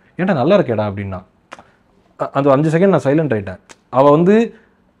இருக்குன்னு. ஏன்டா நல்லா இருக்கேடா அப்படின்னா. அந்த 5 செகண்ட் நான் சைலண்ட் ஆகிட்டேன். அவள் வந்து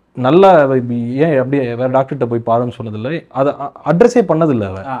நல்லா ஏன் அப்படியே வேறு டாக்டர்கிட்ட போய் பாருன்னு சொன்னதில்லை, அதை அட்ரஸே பண்ணதில்லை.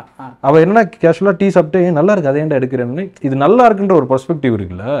 அவள் என்ன கேஷுவலாக டீ சாப்பிட்டு நல்லா இருக்கு அதை ஏன்டா எடுக்கிறேன்னு. இது நல்லா இருக்குன்ற ஒரு பெர்ஸ்பெக்டிவ்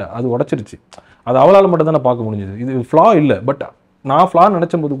இருக்குல்ல, அது உடச்சிருச்சு. அது அவளால் மட்டும் தானே பார்க்க முடிஞ்சது. இது ஃப்ளா இல்லை, பட் நான் ஃப்ளா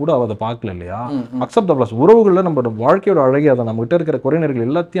நினைச்சும் போது கூட அவள் அதை பார்க்கல இல்லையா. Accept the flaws. உறவுகளில் நம்ம வாழ்க்கையோட அழகே அதை நம்மகிட்ட இருக்கிற குறைநிறைகள்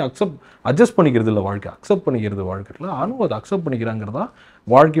எல்லாத்தையும் அட்ஜஸ்ட் பண்ணிக்கிறது இல்லை வாழ்க்கை, அக்செப்ட் பண்ணிக்கிறது வாழ்க்கையில். அதை அக்செப்ட் பண்ணிக்கிறாங்கிறதா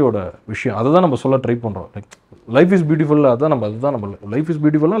வாழ்க்கையோட விஷயம். அதை தான் நம்ம சொல்ல ட்ரை பண்ணுறோம். Like life is beautiful. அதுதான் நம்ம லைஃப் இஸ்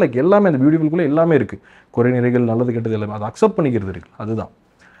பியூட்டிஃபுல்னா லைக் எல்லாமே அந்த பியூட்டிஃபுல்குள்ளே எல்லாமே இருக்குது. குறைநிறைகள் நல்லது கெட்டது எல்லாமே அதை அக்செப்ட் பண்ணிக்கிறது இருக்குது, அதுதான்.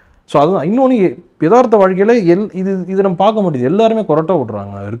 ஸோ அதுதான். இன்னொன்று யதார்த்த வாழ்க்கையில் இது நம்ம பார்க்க முடியுது. எல்லாருமே கொரட்டை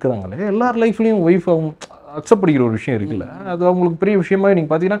விட்றாங்க இருக்கிறாங்களே, எல்லார் லைஃப்லேயும் ஒய்ஃப் அக்செப்ட் பண்ணிக்கிற ஒரு விஷயம் இருக்குல்ல, அது அவங்களுக்கு பெரிய விஷயமா.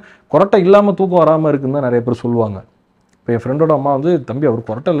 நீங்கள் பார்த்தீங்கன்னா கொரட்டை இல்லாமல் தூக்கம் வராமல் இருக்குன்னு தான் நிறைய பேர் சொல்லுவாங்க. இப்போ என் ஃப்ரெண்டோட அம்மா வந்து தம்பி அவர்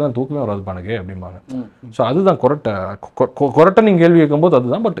கொரட்டை இல்லைன்னா தூக்கமே வராது பானுக்கு அப்படிம்பாங்க. ஸோ அதுதான் கொரட்டை நீங்கள் கேள்வி கேட்கும்போது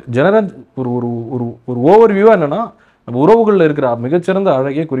அதுதான். பட் ஜெனரல் ஒரு ஓவர் வியூவாக என்னென்னா, நம்ம உறவுகளில் இருக்கிற மிகச்சிறந்த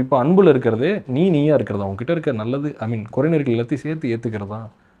அழகே குறிப்பாக அன்பில் இருக்கிறதே நீயா இருக்கிறதா, அவங்ககிட்ட இருக்கிற நல்லது குறைநிறைகள் எல்லாத்தையும் சேர்த்து ஏற்றுக்கிறதா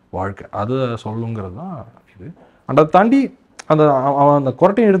வாழ்க்கை, அதை சொல்லுங்கிறது தான் இது. அதை தாண்டி அந்த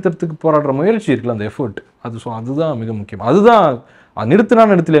கொரட்டையை நிறுத்துறதுக்கு போராடுற முயற்சி இருக்குல்ல, அந்த எஃபர்ட், அதுதான் மிக முக்கியம். அதுதான்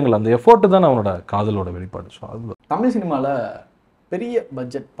நிறுத்தலைங்களா, அந்த எஃபோர்ட் தான் அவனோட காதலோட வெளிப்பாடு. ஸோ அதுதான். தமிழ் சினிமாவில் பெரிய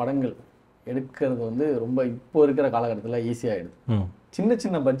பட்ஜெட் படங்கள் எடுக்கிறது வந்து ரொம்ப இப்போ இருக்கிற காலகட்டத்தில் ஈஸியாகிடுது.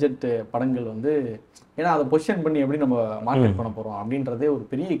 சின்ன பட்ஜெட் படங்கள் வந்து ஏன்னா அதை பொசிஷன் பண்ணி எப்படி நம்ம மார்க்கெட் பண்ண போகிறோம் அப்படின்றதே ஒரு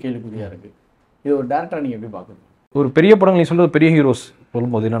பெரிய கேள்விக்குறியாக இருக்குது. இது ஒரு டேரக்டராக நீங்கள் எப்படி பார்க்குறீங்க? ஒரு பெரிய படங்கள் நீ சொல்கிறது பெரிய ஹீரோஸ்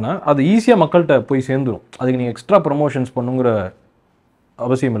சொல்லும்போது என்னென்னா, அது ஈஸியாக மக்கள்கிட்ட போய் சேர்ந்துடும். அதுக்கு நீங்கள் எக்ஸ்ட்ரா ப்ரமோஷன்ஸ் பண்ணுங்கிற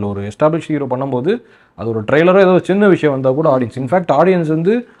அவசியம் இல்லை. ஒரு எஸ்டாப்ளிஷ் ஹீரோ பண்ணும்போது அது ஒரு ட்ரெய்லரோ ஏதோ சின்ன விஷயம் வந்தால் கூட ஆடியன்ஸ், இன்ஃபேக்ட் ஆடியன்ஸ்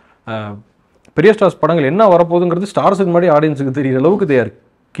வந்து பெரிய ஸ்டார்ஸ் படங்கள் என்ன வரப்போகுதுங்கிறது ஸ்டார்ஸுக்கு முன்னாடி ஆடியன்ஸுக்கு தெரிகிற அளவுக்கு தேர்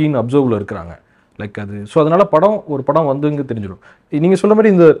கீன் அப்சர்வில் இருக்கிறாங்க. லைக் அது. ஸோ அதனால் ஒரு படம் வந்துங்க தெரிஞ்சிடும். நீங்கள் சொல்கிற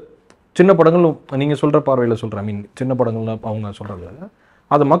மாதிரி இந்த சின்ன படங்களும் நீங்கள் சொல்கிற பார்வையில் சொல்கிறேன், சின்ன படங்கள்லாம் அவங்க சொல்கிறது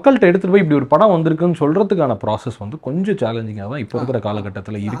அதை மக்கள்கிட்ட எடுத்துகிட்டு போய் இப்படி ஒரு படம் வந்திருக்குன்னு சொல்கிறதுக்கான ப்ராசஸ் வந்து கொஞ்சம் சேலஞ்சிங்காக தான் இப்போ இருக்கிற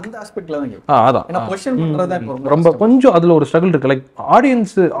காலகட்டத்தில் இருக்குது. அதான் ரொம்ப கொஞ்சம் அதில் ஒரு ஸ்ட்ரகிள் இருக்குது. லைக்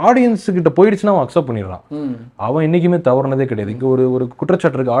ஆடியன்ஸுக்கிட்ட போயிடுச்சுன்னா அவன் அக்செப்ட் பண்ணிடுறான். அவன் என்றைக்குமே தவறுனதே கிடையாது. இங்கே ஒரு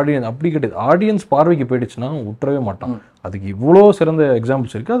குற்றச்சாட்டு இருக்குது, ஆடியன்ஸ் அப்படி கிடையாது. ஆடியன்ஸ் பார்வைக்கு போயிடுச்சுன்னா விட்டுறவே மாட்டான். அதுக்கு இவ்வளோ சிறந்த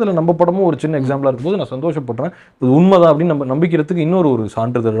எக்ஸாம்பிள்ஸ் இருக்குது. அதில் நம்ம படமும் ஒரு சின்ன எக்ஸாம்பிளாக இருக்கும்போது நான் சந்தோஷப்படுறேன். இது உண்மைதான் அப்படின்னு நம்ம நம்பிக்கிறதுக்கு இன்னொரு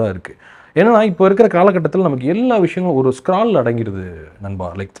சான்றிதழாக இருக்குது. ஏன்னா இப்போ இருக்கிற காலகட்டத்தில் நமக்கு எல்லா விஷயங்களும் ஒரு ஸ்க்ரால் அடங்கிடுது நண்பா.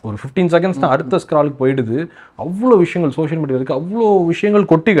 லைக் ஒரு 15 செகண்ட்ஸ் தான் அடுத்த ஸ்க்ராலுக்கு போயிடுது. அவ்வளோ விஷயங்கள் சோஷியல் மீடியா இருக்குது, அவ்வளோ விஷயங்கள்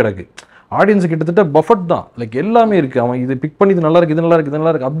கொட்டி கிடக்கு. ஆடியன்ஸு கிட்டத்தட்ட பஃபட் தான். லைக் எல்லாமே இருக்குது. அவன் இது பிக் பண்ணி இது நல்லா இருக்குது, இது நல்லா இருக்குது, இது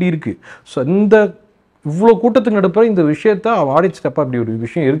நல்லா இருக்குது, அப்படி இருக்குது. ஸோ இந்த இவ்வளோ கூட்டத்துக்கு நடுப்புற இந்த விஷயத்த அவன் ஆடியன்ஸ் ஸ்டெப்பாக அப்படி ஒரு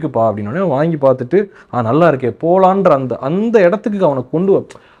விஷயம் இருக்குப்பா அப்படின்னோடனே வாங்கி பார்த்துட்டு நல்லா இருக்கே போகலான்ற அந்த இடத்துக்கு அவனை கொண்டு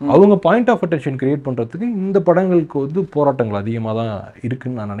அவங்க பாயிண்ட் ஆஃப் அட்டென்ஷன் கிரியேட் பண்ணுறதுக்கு இந்த படங்களுக்கு வந்து போராட்டங்கள் அதிகமாக தான்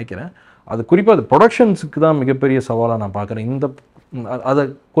இருக்குதுன்னு நான் நினைக்கிறேன். அது குறிப்பாக அது ப்ரொடக்ஷன்ஸுக்கு தான் மிகப்பெரிய சவாலாக நான் பார்க்குறேன். அதை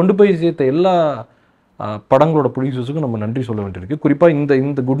கொண்டு போய் சேர்த்த எல்லா படங்களோட ப்ரொடியூசர்ஸுக்கும் நம்ம நன்றி சொல்ல வேண்டியிருக்கு. குறிப்பாக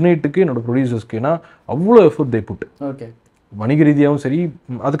இந்த குட் நைட்டுக்கு என்னோட ப்ரொடியூசர்ஸ்க்கு, ஏன்னா அவ்வளோ எஃபர்ட் தே புட். ஓகே, வணிக ரீதியாகவும் சரி,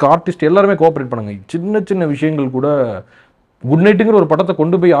 அதுக்கு ஆர்டிஸ்ட் எல்லாருமே கோஆப்ரேட் பண்ணுங்க. சின்ன சின்ன விஷயங்கள் கூட குட் நைட்டுங்கிற ஒரு படத்தை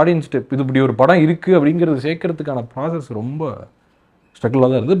கொண்டு போய் ஆடியன்ஸ்ட்டு இது இப்படி ஒரு படம் இருக்குது அப்படிங்கிறது சேர்க்கறதுக்கான ப்ராசஸ் ரொம்ப ஸ்ட்ரகிளாக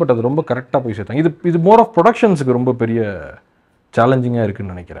தான் இருக்குது. பட் அது ரொம்ப கரெக்டாக போய் சேர்த்தாங்க. இது மோர் ஆஃப் ப்ரொடக்ஷன்ஸுக்கு ரொம்ப பெரிய சேலஞ்சிங்காக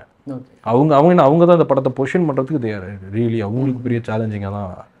இருக்குதுன்னு நினைக்கிறேன். அவங்க தான் இந்த படத்தை பொசிஷன் பண்ணுறதுக்கு ரியலி அவங்களுக்கு பெரிய சேலஞ்சிங்காக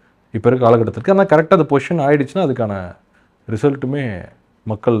தான் இப்போ இருக்க காலகட்டத்துக்கு. ஆனால் கரெக்டாக அந்த பொசிஷன் ஆகிடுச்சுன்னா அதுக்கான ரிசல்ட்டுமே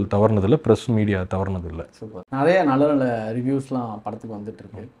மக்கள் தவறுனதில்லை, ப்ரெஸ் மீடியா தவறுனதில்லை. சூப்பர். நிறைய நல்ல நல்ல ரிவ்யூஸ்லாம் படத்துக்கு வந்துட்டு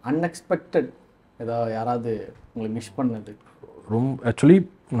இருக்கு. அன்எக்ஸ்பெக்டட் ஏதாவது யாராவது உங்களுக்கு மிஸ் பண்ணது? ஆக்சுவலி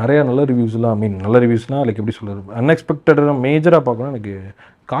நிறைய நல்ல ரிவ்யூஸ்லாம் நல்ல ரிவ்யூஸ்னால் லைக் எப்படி சொல்கிறது, அன்எக்ஸ்பெக்டடாக மேஜராக பார்க்கணும். எனக்கு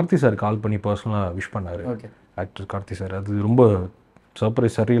கார்த்தி சார் கால் பண்ணி பர்சனலாக விஷ் பண்ணார். ஓகே, ஆக்டர் கார்த்தி சார், அது ரொம்ப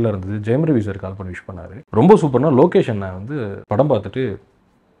சர்ப்ரைஸ் சரியில்லாக இருந்தது. ஜெயம் ரவி சார் கால் பண்ணி விஷ் பண்ணார். ரொம்ப சூப்பர்னா லொக்கேஷன் வந்து படம் பார்த்துட்டு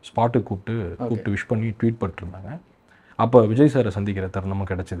ஸ்பாட்டுக்கு கூப்பிட்டு விஷ் பண்ணி ட்வீட் பண்ணிட்டுருந்தாங்க. அப்போ விஜய் சாரை சந்திக்கிற தருணமும்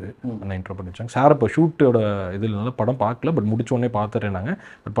கிடச்சிது. அந்த இன்ட்ரோ பண்ணிச்சாங்க சார். இப்போ ஷூட்டோட இதில் படம் பார்க்கல, பட் முடிச்சோடனே பார்த்துறேன்னாங்க.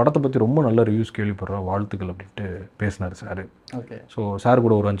 பட் படத்தை பற்றி ரொம்ப நல்ல ரிவ்யூஸ் கேள்விப்படுறோம், வாழ்த்துக்கள் அப்படின்ட்டு பேசினார் சார். ஓகே. ஸோ சார்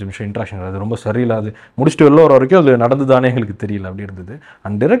கூட ஒரு 5 நிமிஷம் இன்ட்ராக்ஷன், அது ரொம்ப சரியில்லாது முடிச்சுட்டு வெளில வர வரைக்கும் அது நடந்துதானே எங்களுக்கு தெரியல அப்படி இருந்தது.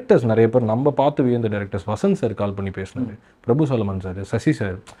 அண்ட் டேரக்டர்ஸ் நிறைய பேர் நம்ம பார்த்து வியந்த டேரக்டர்ஸ், வசந்த் சார் கால் பண்ணி பேசினார், பிரபு சலமன் சார், சசி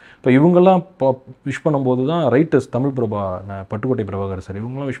சார். இப்போ இவங்கெல்லாம் விஷ் பண்ணும்போது தான் ரைட்டர்ஸ், தமிழ் பிரபா, பட்டுக்கோட்டை பிரபாகர் சார்,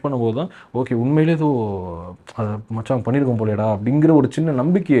 இவங்கெல்லாம் விஷ் பண்ணும்போது தான் ஓகே உண்மையிலே ஏதோ அதை மச்சான் பண்ணியிருக்கோம் போலேடா அப்படிங்கிற ஒரு சின்ன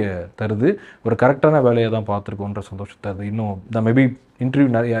நம்பிக்கையை தருது. ஒரு கரெக்டான வேலையை தான் பார்த்துருக்கோன்ற சந்தோஷத்தை அது இன்னும் நான் மேபி இன்டர்வியூ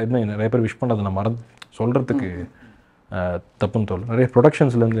நிறைய பேர் விஷ் பண்ணதை நான் மறந்து சொல்கிறதுக்கு தப்புன்னு தோல். நிறைய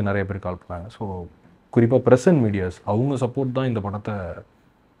ப்ரொடக்ஷன்ஸ்லேருந்து நிறைய பேர் கால் பண்ணாங்க. ஸோ குறிப்பாக ப்ரெஸ் அண்ட் மீடியாஸ் அவங்க சப்போர்ட் தான் இந்த படத்தை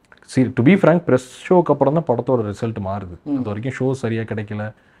டு பி ஃப்ராங்க் ப்ரெஸ் ஷோக்கு அப்புறம் தான் படத்தோட ரிசல்ட் மாறுது. அது வரைக்கும் ஷோ சரியாக கிடைக்கல,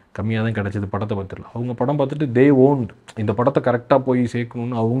 கம்மியாக தான் கிடைச்சிது படத்தை பார்த்துடல. அவங்க படம் பார்த்துட்டு தே ஓன்ட் இந்த படத்தை கரெக்டாக போய்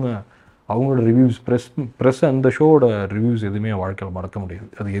சேர்க்கணுன்னு அவங்களோட ரிவ்யூஸ், ப்ரெஸ் அந்த ஷோவோட ரிவ்யூஸ் எதுவுமே வாழ்க்கையில் மறக்க முடியாது.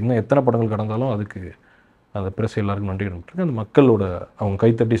 அது எத்தனை படங்கள் கடந்தாலும் அதுக்கு அந்த ப்ரெஸ் எல்லாருக்கும் நன்றி கட்டுருக்கு. அந்த மக்களோட அவங்க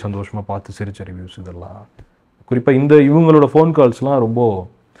கைத்தட்டி சந்தோஷமாக பார்த்து சிரிச்ச ரிவ்யூஸ் இதெல்லாம். குறிப்பாக இவங்களோட ஃபோன் கால்ஸ்லாம் ரொம்ப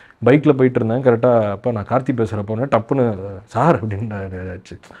பைக்கில் போயிட்டு இருந்தேன். கரெக்டாக அப்போ நான் கார்த்தி பேசுகிறப்போனே டப்புன்னு சார் அப்படின்னு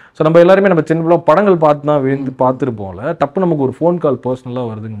ஆச்சு. ஸோ நம்ம எல்லாருமே நம்ம சின்ன படங்கள் பார்த்து தான் விழுந்து பார்த்துருப்போம்ல, டப்பு நமக்கு ஒரு ஃபோன் கால்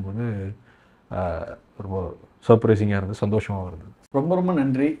பர்சனலாக வருதுங்கும்போது ரொம்ப சர்ப்ரைசிங்காக இருந்தது, சந்தோஷமாக இருந்தது. ரொம்ப ரொம்ப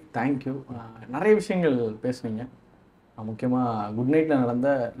நன்றி, தேங்க்யூ. நிறைய விஷயங்கள் பேசுனீங்க. முக்கியமாக குட் நைட்டில் நடந்த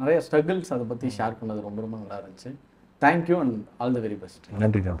நிறைய ஸ்ட்ரகிள்ஸ் அதை பற்றி ஷேர் பண்ணது ரொம்ப ரொம்ப நல்லா இருந்துச்சு. Thank you and all the very best.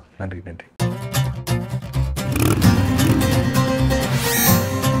 நன்றி நன்றி நன்றி.